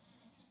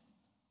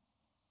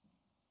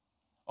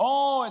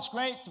 Oh, it's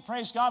great to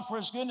praise God for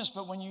his goodness,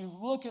 but when you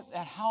look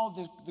at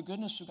how the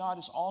goodness of God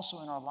is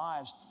also in our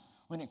lives,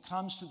 when it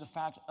comes to the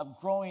fact of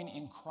growing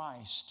in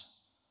Christ,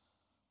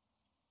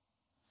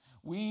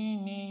 we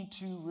need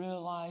to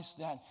realize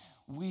that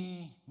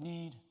we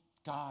need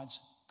God's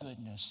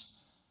goodness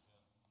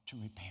to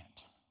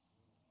repent.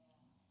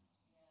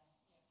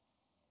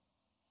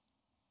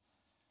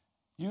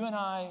 You and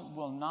I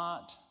will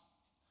not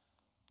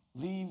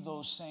leave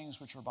those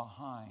things which are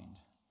behind.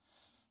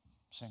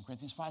 2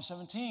 Corinthians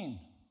 5:17.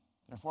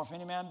 Therefore, if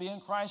any man be in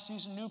Christ,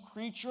 he's a new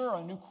creature,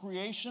 a new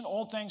creation.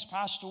 Old things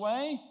passed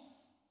away.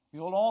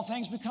 Behold, all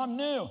things become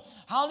new.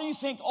 How do you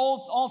think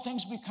all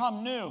things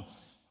become new?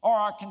 Or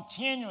are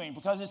continuing,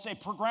 because it's a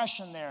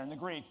progression there in the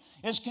Greek,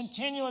 is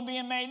continuing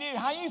being made new.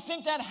 How do you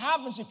think that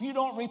happens if you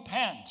don't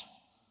repent?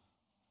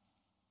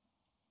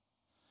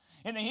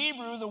 In the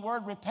Hebrew, the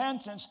word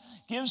repentance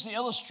gives the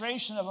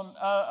illustration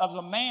of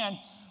the man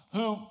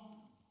who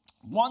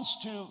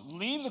wants to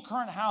leave the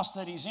current house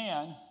that he's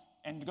in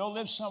and go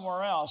live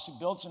somewhere else. He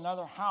builds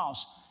another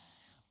house.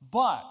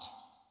 But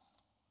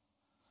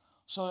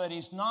so that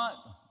he's not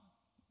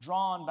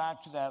drawn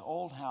back to that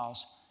old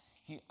house,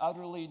 he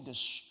utterly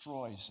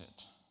destroys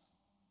it.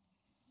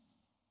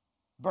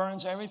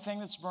 Burns everything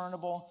that's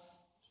burnable,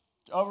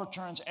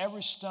 overturns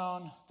every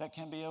stone that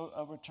can be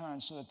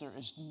overturned so that there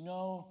is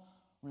no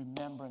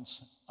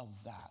remembrance of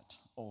that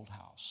old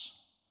house.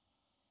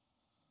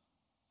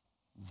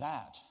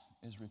 That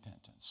is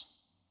repentance.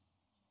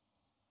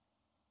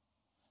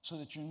 So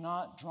that you're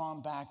not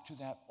drawn back to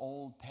that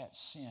old pet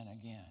sin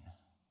again.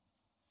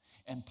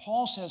 And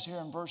Paul says here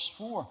in verse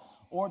 4,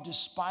 or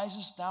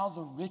despisest thou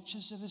the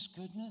riches of his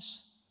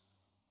goodness?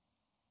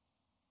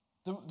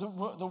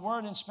 The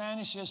word in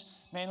Spanish is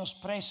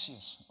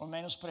menosprecias or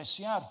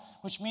menospreciar,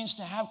 which means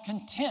to have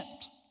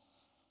contempt.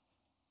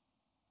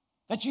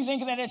 That you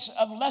think that it's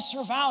of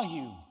lesser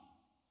value.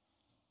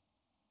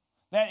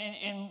 That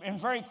in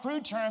very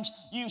crude terms,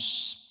 you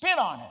spit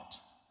on it.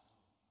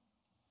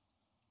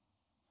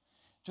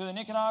 To the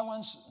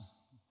Nicaraguans,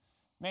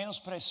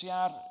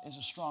 menospreciar is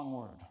a strong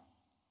word.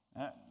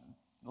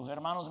 Los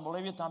hermanos en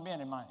Bolivia también,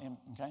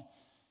 okay?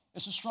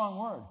 It's a strong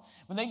word.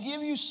 When they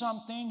give you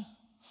something,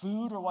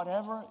 food or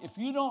whatever, if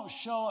you don't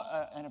show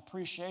an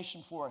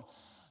appreciation for it,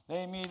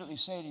 they immediately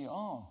say to you,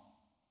 oh,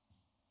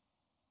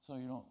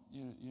 so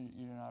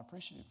you're not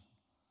appreciative.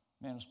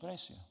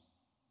 Menosprecia.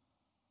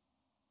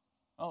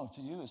 Oh,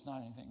 to you it's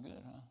not anything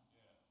good, huh?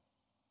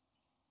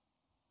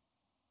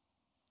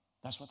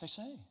 That's what they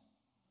say.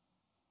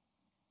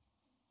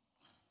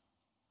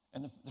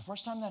 And the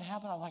first time that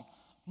happened, I'm like,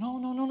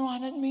 no, I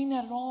didn't mean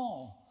that at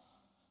all.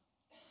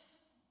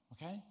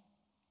 Okay?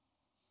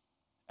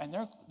 And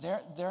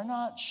they're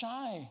not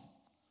shy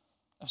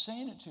of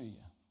saying it to you.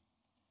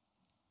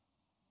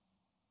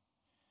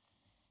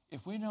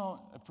 If we don't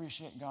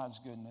appreciate God's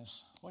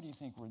goodness, what do you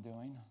think we're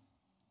doing?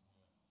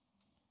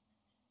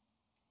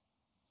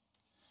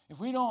 If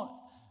we don't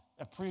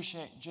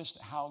appreciate just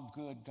how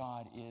good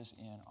God is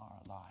in our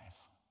life,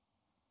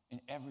 in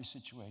every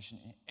situation,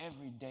 in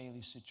every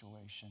daily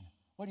situation,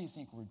 what do you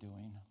think we're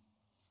doing?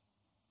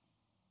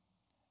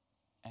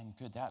 And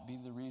could that be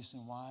the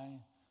reason why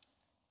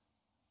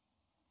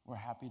we're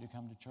happy to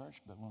come to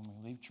church, but when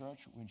we leave church,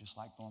 we just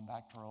like going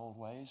back to our old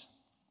ways?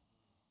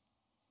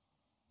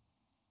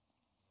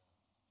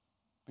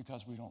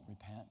 Because we don't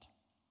repent.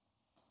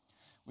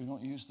 We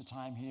don't use the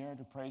time here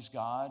to praise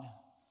God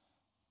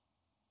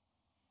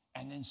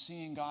and then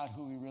seeing God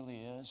who he really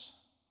is.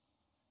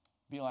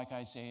 Be like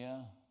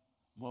Isaiah,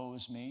 woe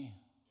is me,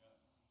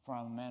 for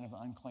I'm a man of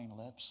unclean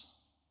lips.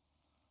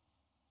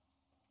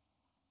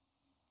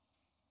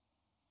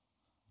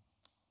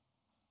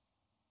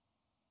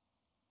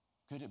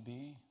 Could it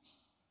be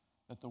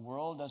that the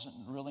world doesn't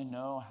really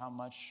know how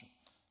much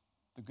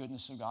the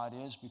goodness of God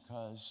is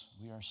because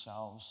we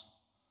ourselves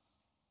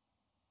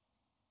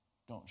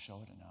don't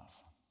show it enough?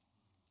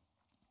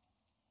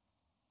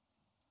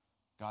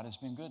 God has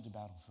been good to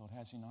Battlefield,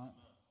 has he not?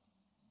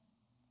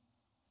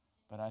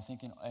 But I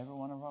think in every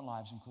one of our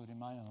lives, including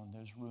my own,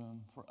 there's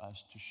room for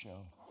us to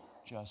show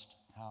just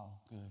how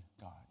good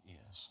God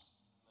is.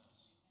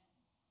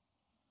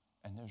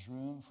 And there's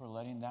room for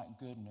letting that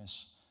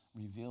goodness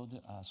reveal to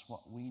us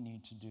what we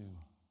need to do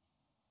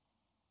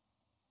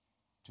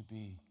to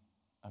be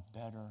a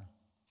better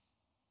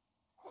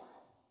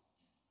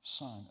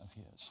son of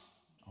his.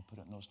 I'll put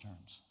it in those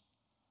terms.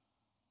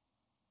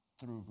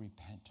 Through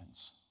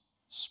repentance,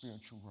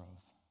 spiritual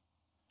growth,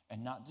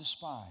 and not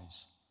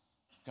despise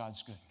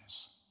God's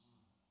goodness,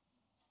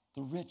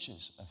 the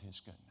riches of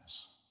his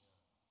goodness,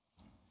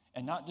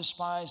 and not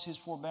despise his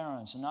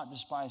forbearance, and not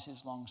despise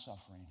his long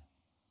suffering.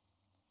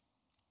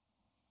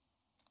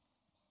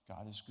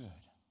 God is good.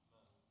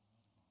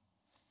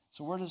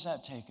 So where does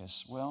that take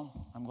us?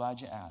 Well, I'm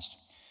glad you asked.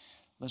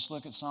 Let's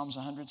look at Psalms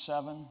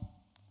 107.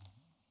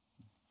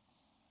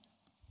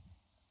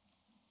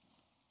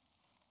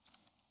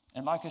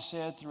 And like I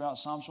said, throughout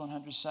Psalms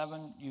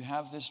 107, you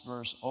have this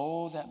verse,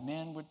 "Oh, that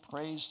men would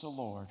praise the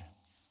Lord."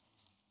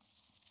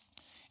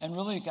 And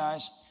really,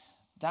 guys,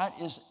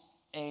 that is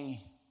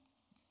a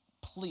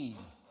plea,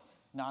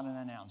 not an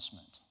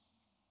announcement.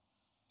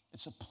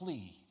 It's a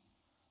plea.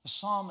 The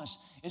psalmist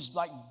is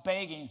like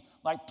begging,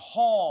 like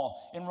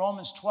Paul in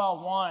Romans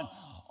 12:1.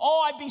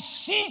 "Oh, I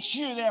beseech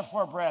you,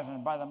 therefore,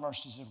 brethren, by the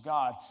mercies of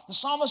God." The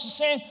psalmist is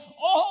saying,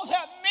 "Oh,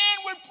 that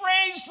men would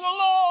praise the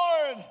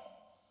Lord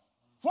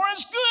for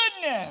his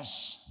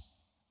goodness."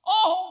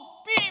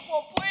 Oh,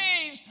 people,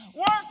 please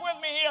work with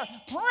me here.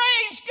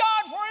 Praise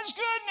God for his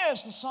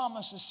goodness, the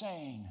psalmist is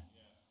saying.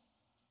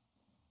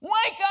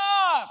 Wake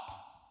up.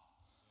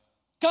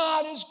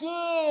 God is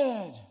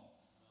good.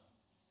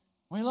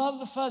 We love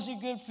the fuzzy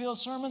good feel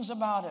sermons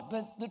about it,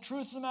 but the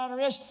truth of the matter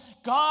is,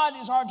 God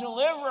is our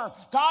deliverer.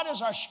 God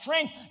is our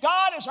strength.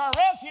 God is our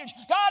refuge.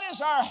 God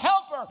is our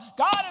helper.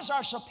 God is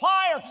our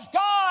supplier.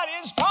 God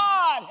is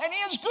God, and he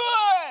is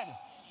good.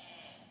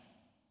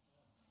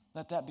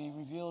 Let that be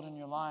revealed in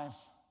your life,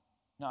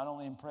 not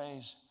only in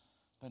praise,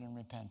 but in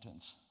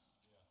repentance.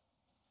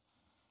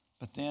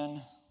 But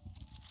then,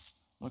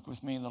 look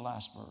with me in the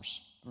last verse,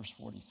 verse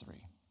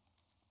 43.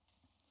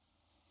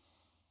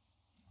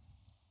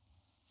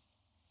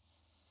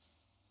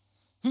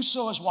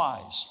 "Whoso is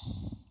wise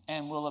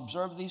and will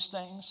observe these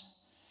things,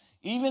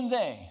 even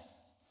they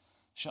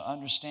shall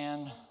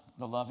understand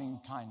the loving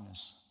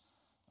kindness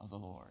of the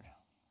Lord."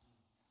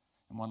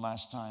 And one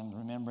last time,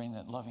 remembering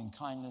that loving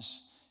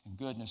kindness and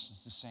goodness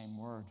is the same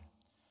word.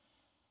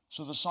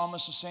 So the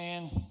psalmist is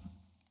saying,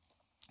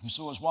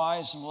 "Whoso is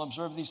wise and will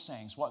observe these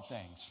things." What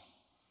things?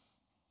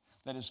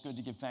 That it's good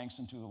to give thanks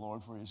unto the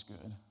Lord for his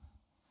good.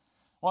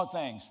 What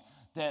things?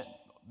 That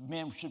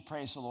men should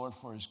praise the Lord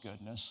for his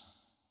goodness.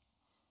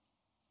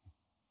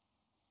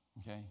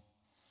 Okay.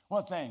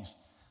 What things?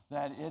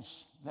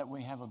 That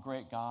we have a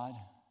great God,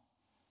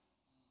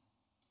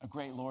 a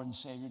great Lord and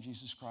Savior,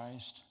 Jesus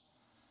Christ.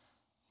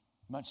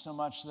 Much so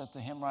much that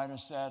the hymn writer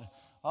said,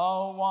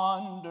 "A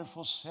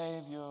wonderful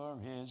Savior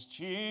is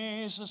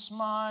Jesus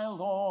my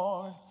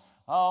Lord,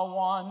 a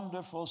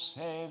wonderful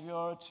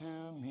Savior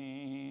to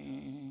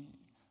me."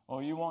 Oh,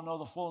 you won't know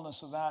the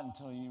fullness of that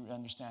until you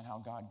understand how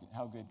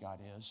good God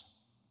is.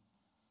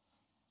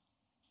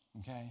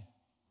 Okay?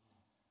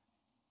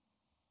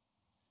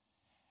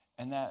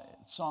 And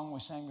that song we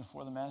sang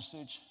before the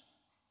message,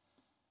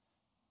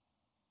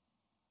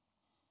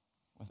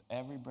 "With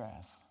every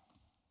breath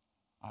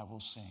I will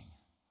sing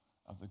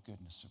of the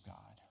goodness of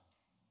God."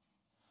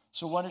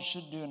 So what it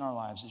should do in our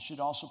lives, it should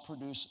also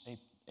produce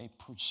a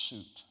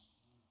pursuit.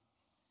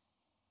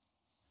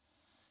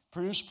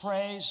 Produce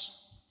praise,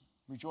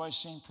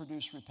 rejoicing,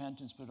 produce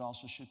repentance, but it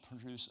also should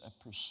produce a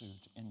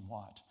pursuit in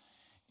what?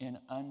 In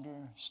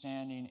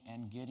understanding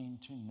and getting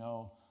to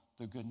know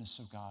the goodness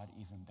of God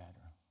even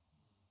better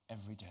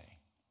every day.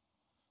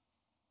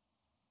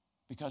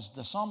 Because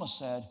the psalmist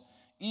said,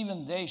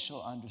 even they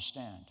shall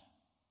understand,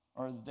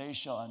 or they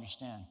shall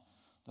understand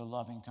the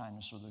loving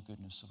kindness or the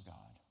goodness of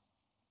God.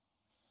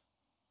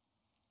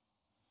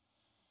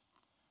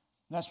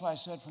 And that's why I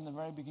said from the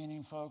very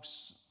beginning,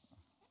 folks,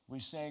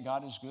 we say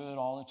God is good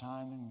all the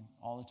time, and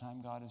all the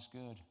time God is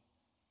good.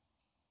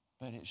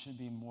 But it should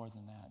be more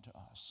than that to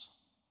us.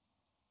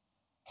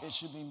 It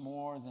should be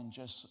more than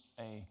just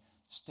a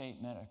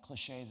statement, a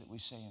cliche that we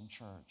say in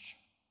church.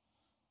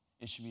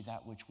 It should be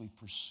that which we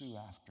pursue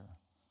after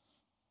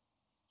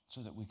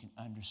so that we can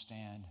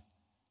understand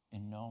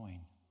in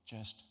knowing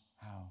just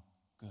how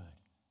good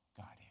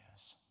God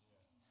is.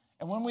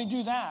 And when we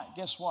do that,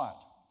 guess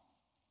what?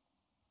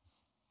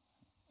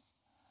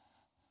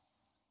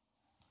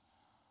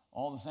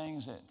 All the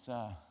things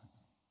that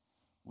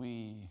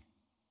we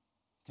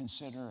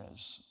consider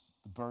as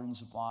the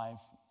burdens of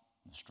life,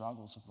 the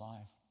struggles of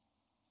life,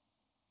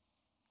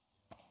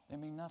 they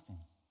mean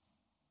nothing.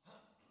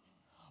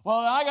 Well,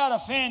 I got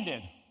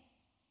offended.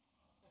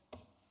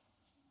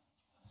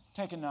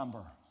 Take a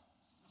number.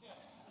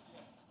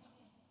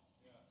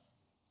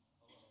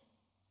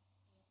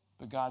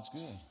 But God's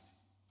good.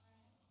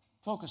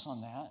 Focus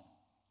on that.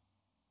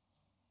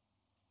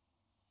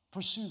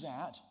 Pursue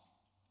that.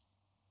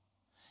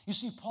 You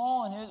see,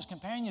 Paul and his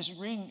companions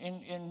agreed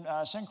in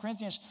 2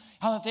 Corinthians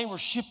how that they were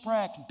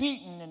shipwrecked,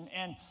 beaten,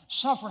 and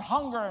suffered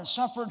hunger and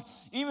suffered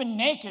even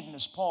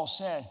nakedness, Paul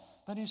said.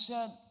 But he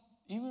said,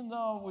 even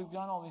though we've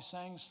done all these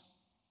things,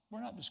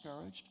 we're not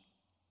discouraged.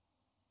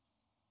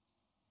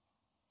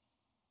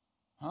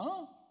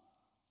 Huh?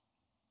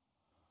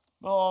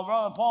 Well,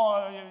 Brother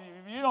Paul,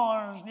 you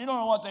don't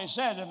know what they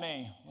said to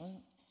me.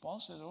 Well, Paul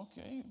said,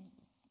 okay.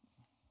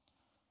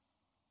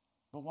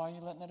 But why are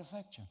you letting that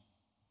affect you?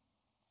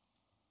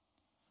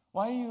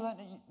 Why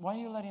are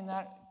you letting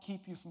that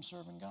keep you from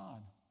serving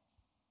God?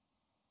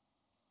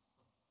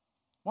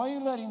 Why are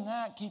you letting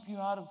that keep you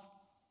out of...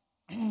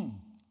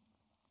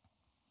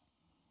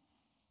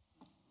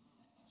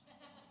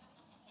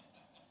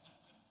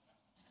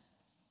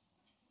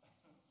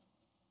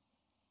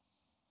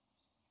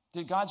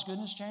 Did God's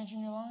goodness change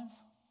in your life?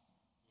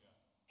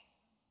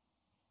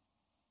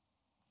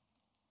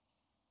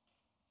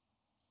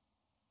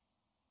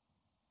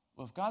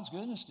 Well, if God's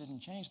goodness didn't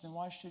change, then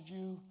why should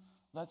you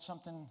let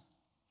something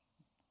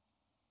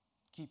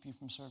keep you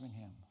from serving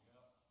Him?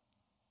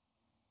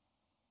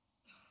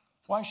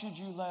 Why should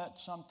you let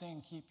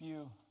something keep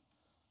you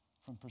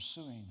from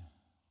pursuing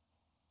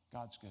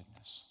God's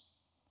goodness?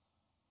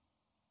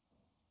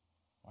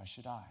 Why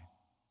should I?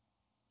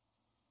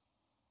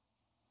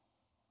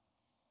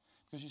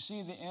 Because you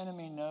see, the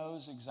enemy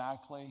knows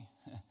exactly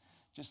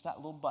just that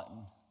little button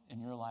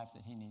in your life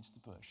that he needs to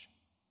push.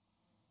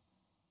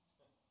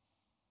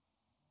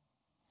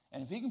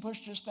 And if he can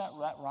push just that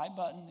right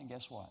button, then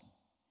guess what?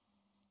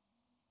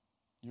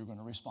 You're going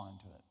to respond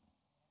to it.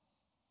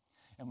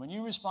 And when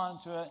you respond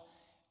to it,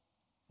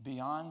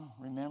 beyond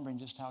remembering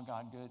just how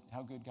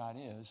good God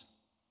is,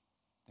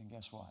 then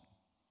guess what?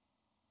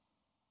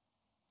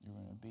 You're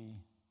going to be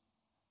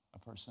a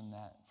person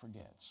that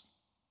forgets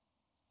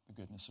the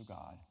goodness of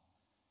God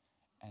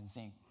and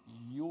think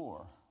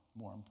you're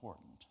more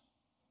important.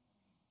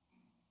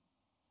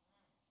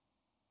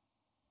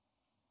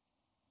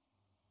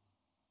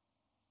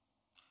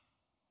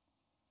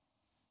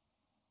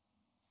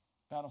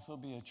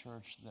 Battlefield, be a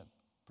church that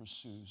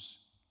pursues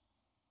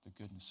the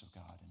goodness of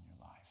God in your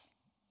life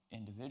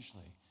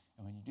individually.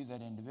 And when you do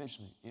that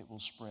individually, it will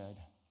spread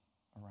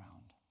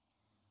around.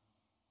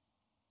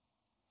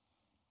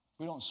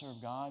 We don't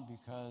serve God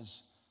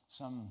because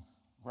some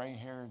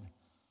gray-haired,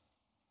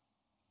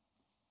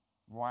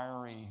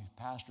 wiry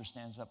pastor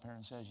stands up here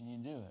and says, you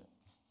need to do it.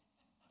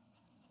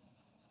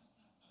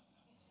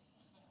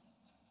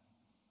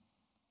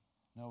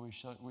 No,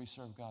 we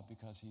serve God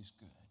because He's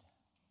good.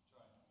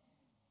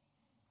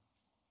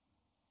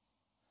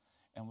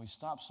 And we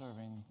stop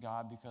serving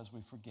God because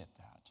we forget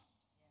that.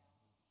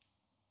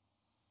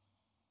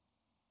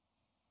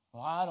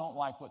 Well, I don't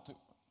like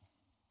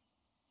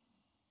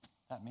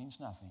that means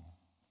nothing.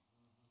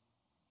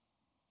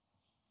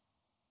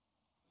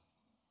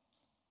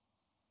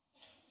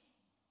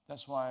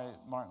 That's why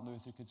Martin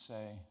Luther could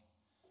say,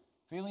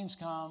 feelings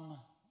come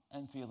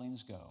and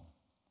feelings go,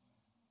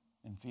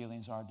 and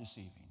feelings are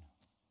deceiving.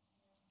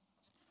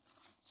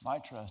 My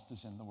trust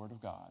is in the Word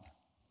of God.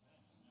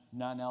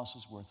 None else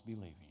is worth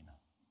believing.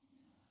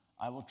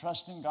 I will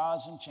trust in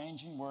God's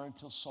unchanging word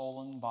till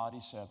soul and body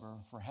sever,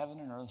 for heaven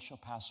and earth shall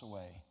pass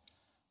away,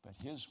 but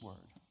His word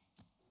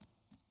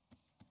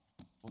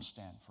will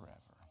stand forever.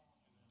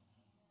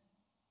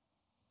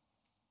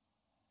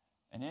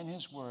 And in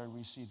His word,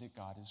 we see that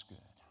God is good.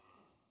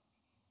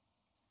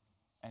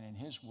 And in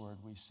His word,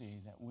 we see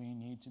that we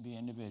need to be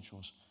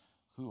individuals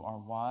who are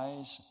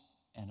wise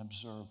and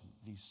observe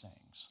these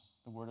things.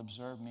 The word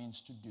observe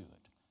means to do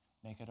it.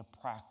 Make it a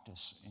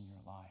practice in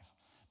your life.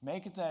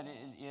 Make it that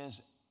it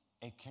is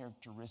a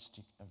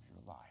characteristic of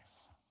your life.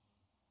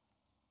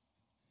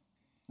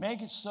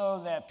 Make it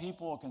so that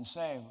people can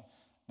say,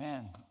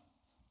 man,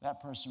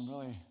 that person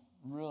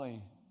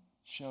really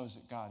shows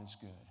that God is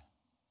good.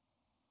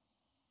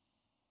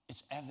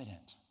 It's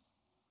evident.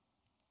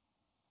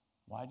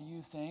 Why do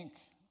you think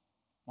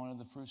one of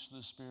the fruits of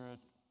the Spirit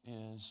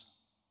is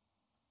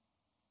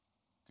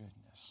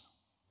goodness?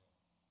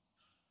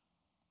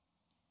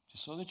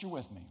 Just so that you're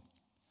with me.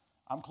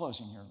 I'm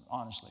closing here,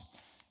 honestly.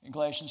 In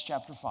Galatians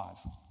chapter 5.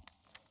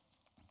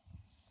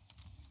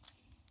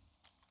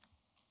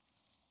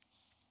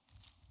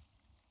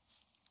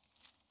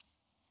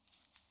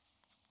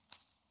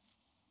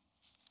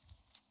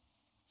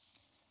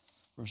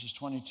 Verses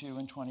 22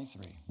 and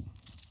 23.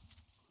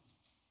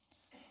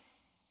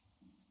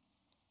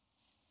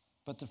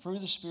 But the fruit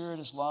of the Spirit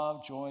is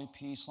love, joy,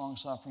 peace,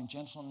 long-suffering,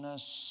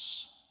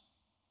 gentleness,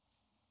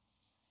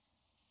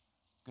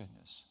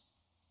 goodness,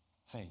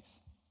 faith,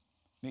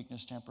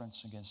 meekness,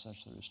 temperance. Against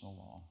such there is no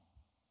law.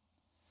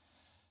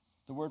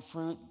 The word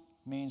fruit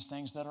means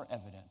things that are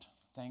evident,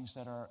 things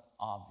that are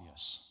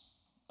obvious,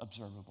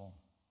 observable.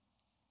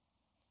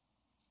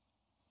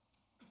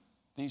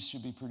 These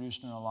should be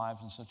produced in our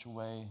lives in such a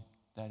way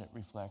that it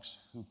reflects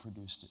who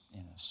produced it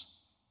in us.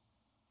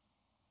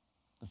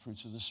 The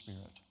fruits of the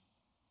Spirit.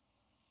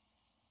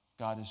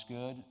 God is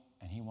good,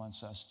 and He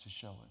wants us to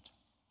show it.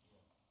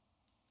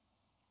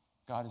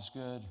 God is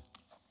good,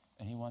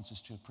 and He wants us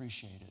to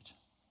appreciate it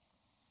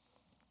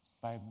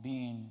by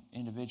being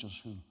individuals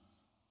who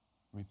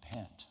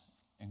repent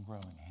and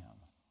grow in Him.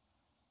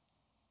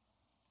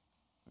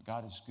 But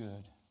God is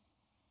good,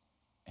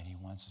 And he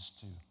wants us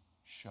to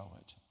show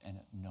it and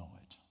know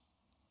it.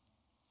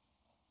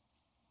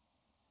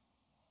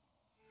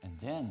 And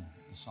then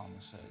the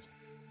psalmist says,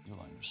 you'll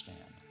understand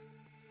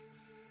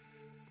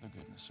the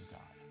goodness of God.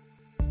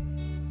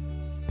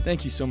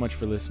 Thank you so much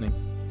for listening.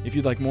 If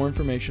you'd like more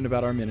information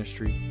about our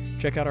ministry,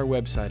 check out our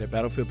website at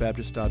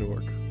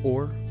battlefieldbaptist.org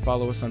or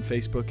follow us on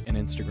Facebook and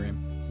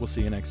Instagram. We'll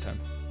see you next time.